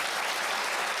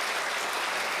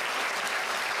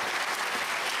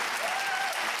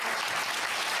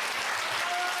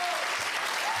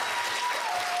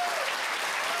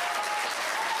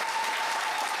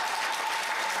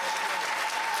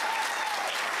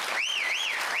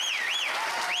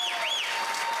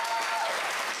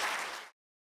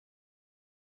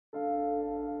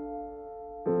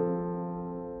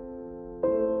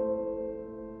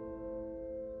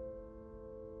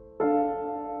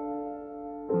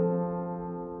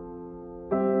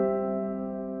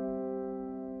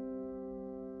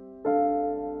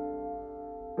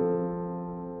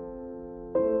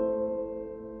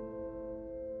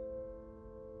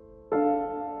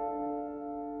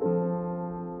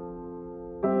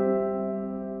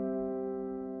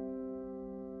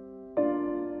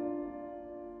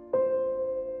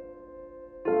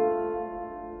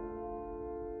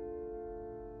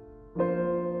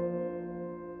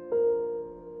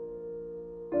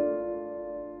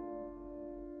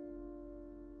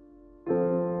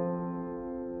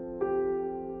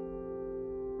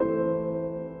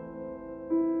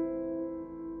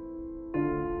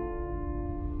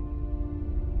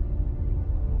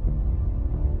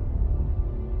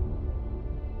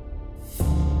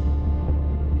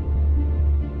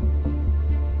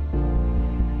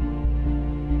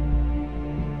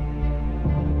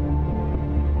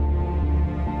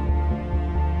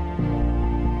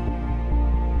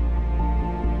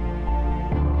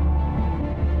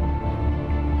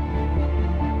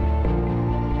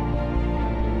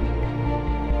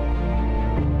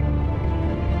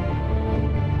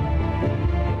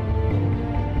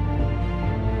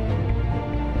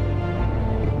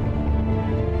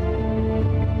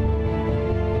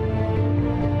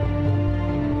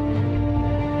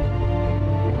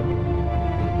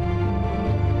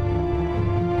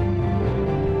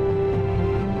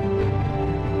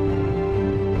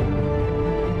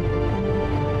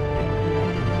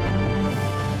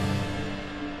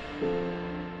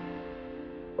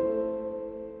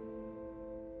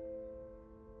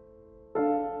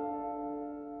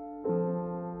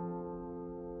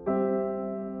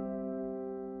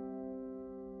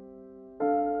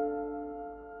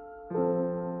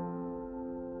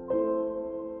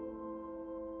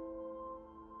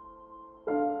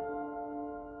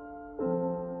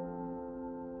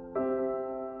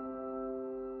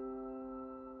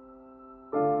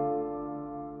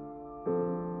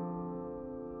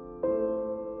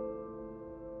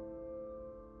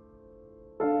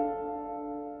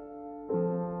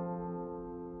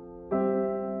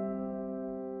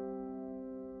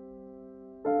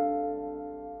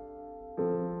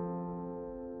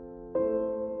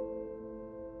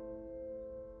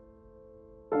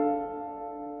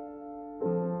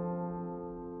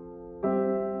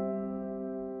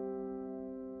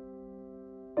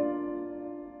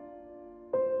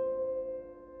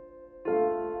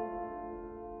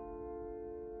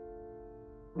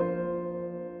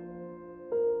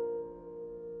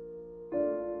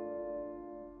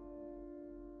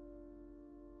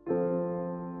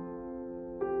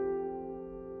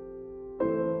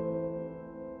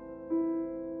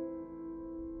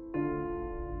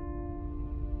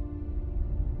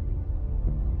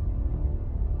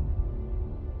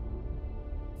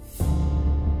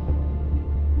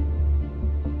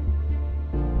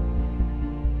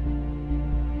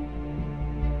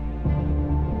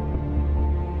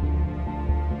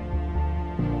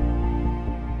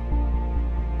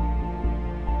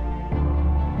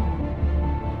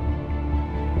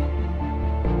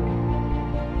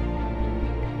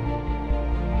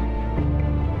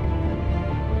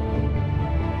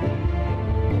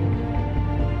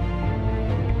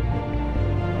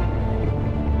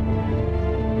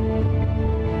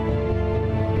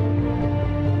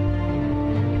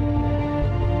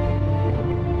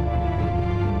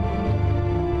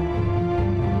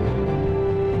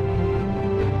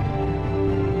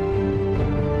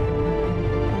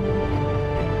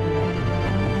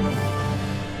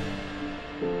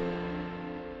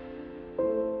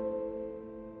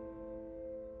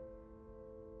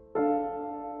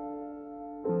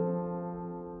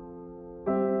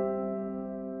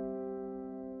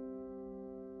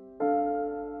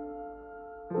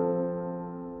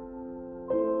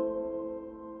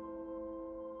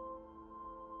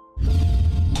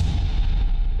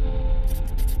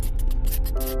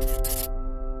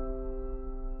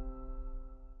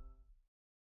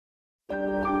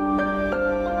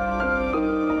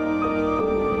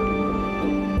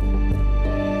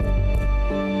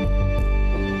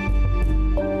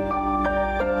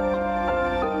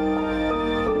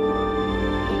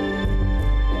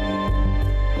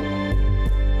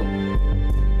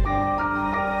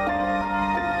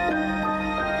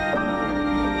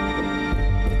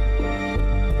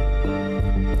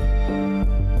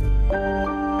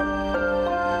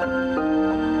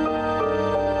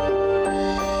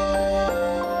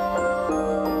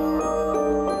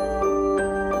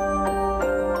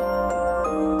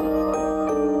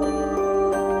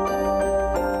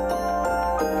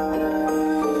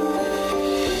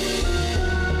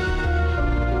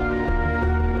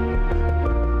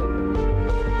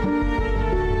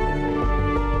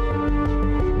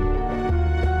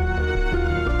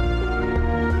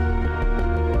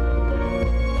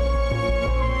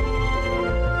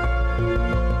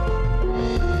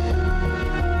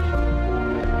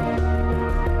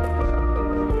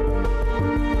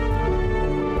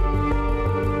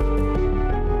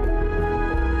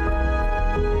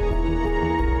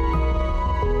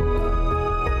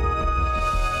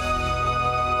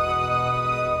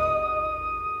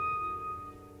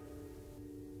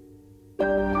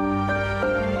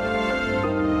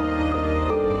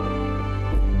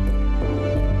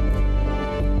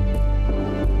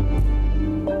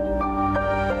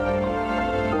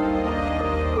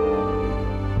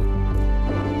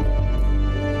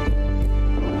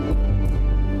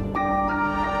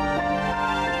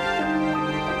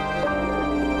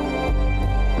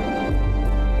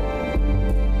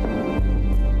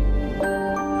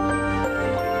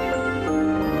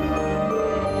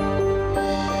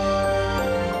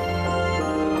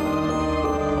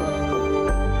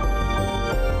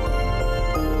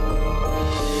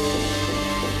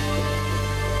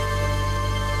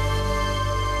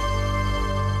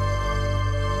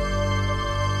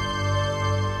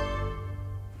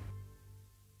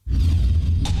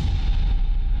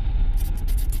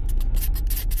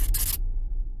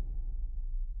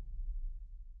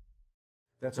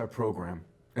 That's our program.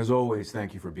 As always,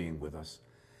 thank you for being with us.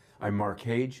 I'm Mark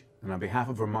Hage, and on behalf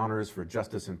of Vermonters for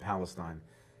Justice in Palestine,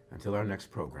 until our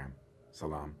next program,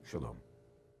 Salaam, Shalom.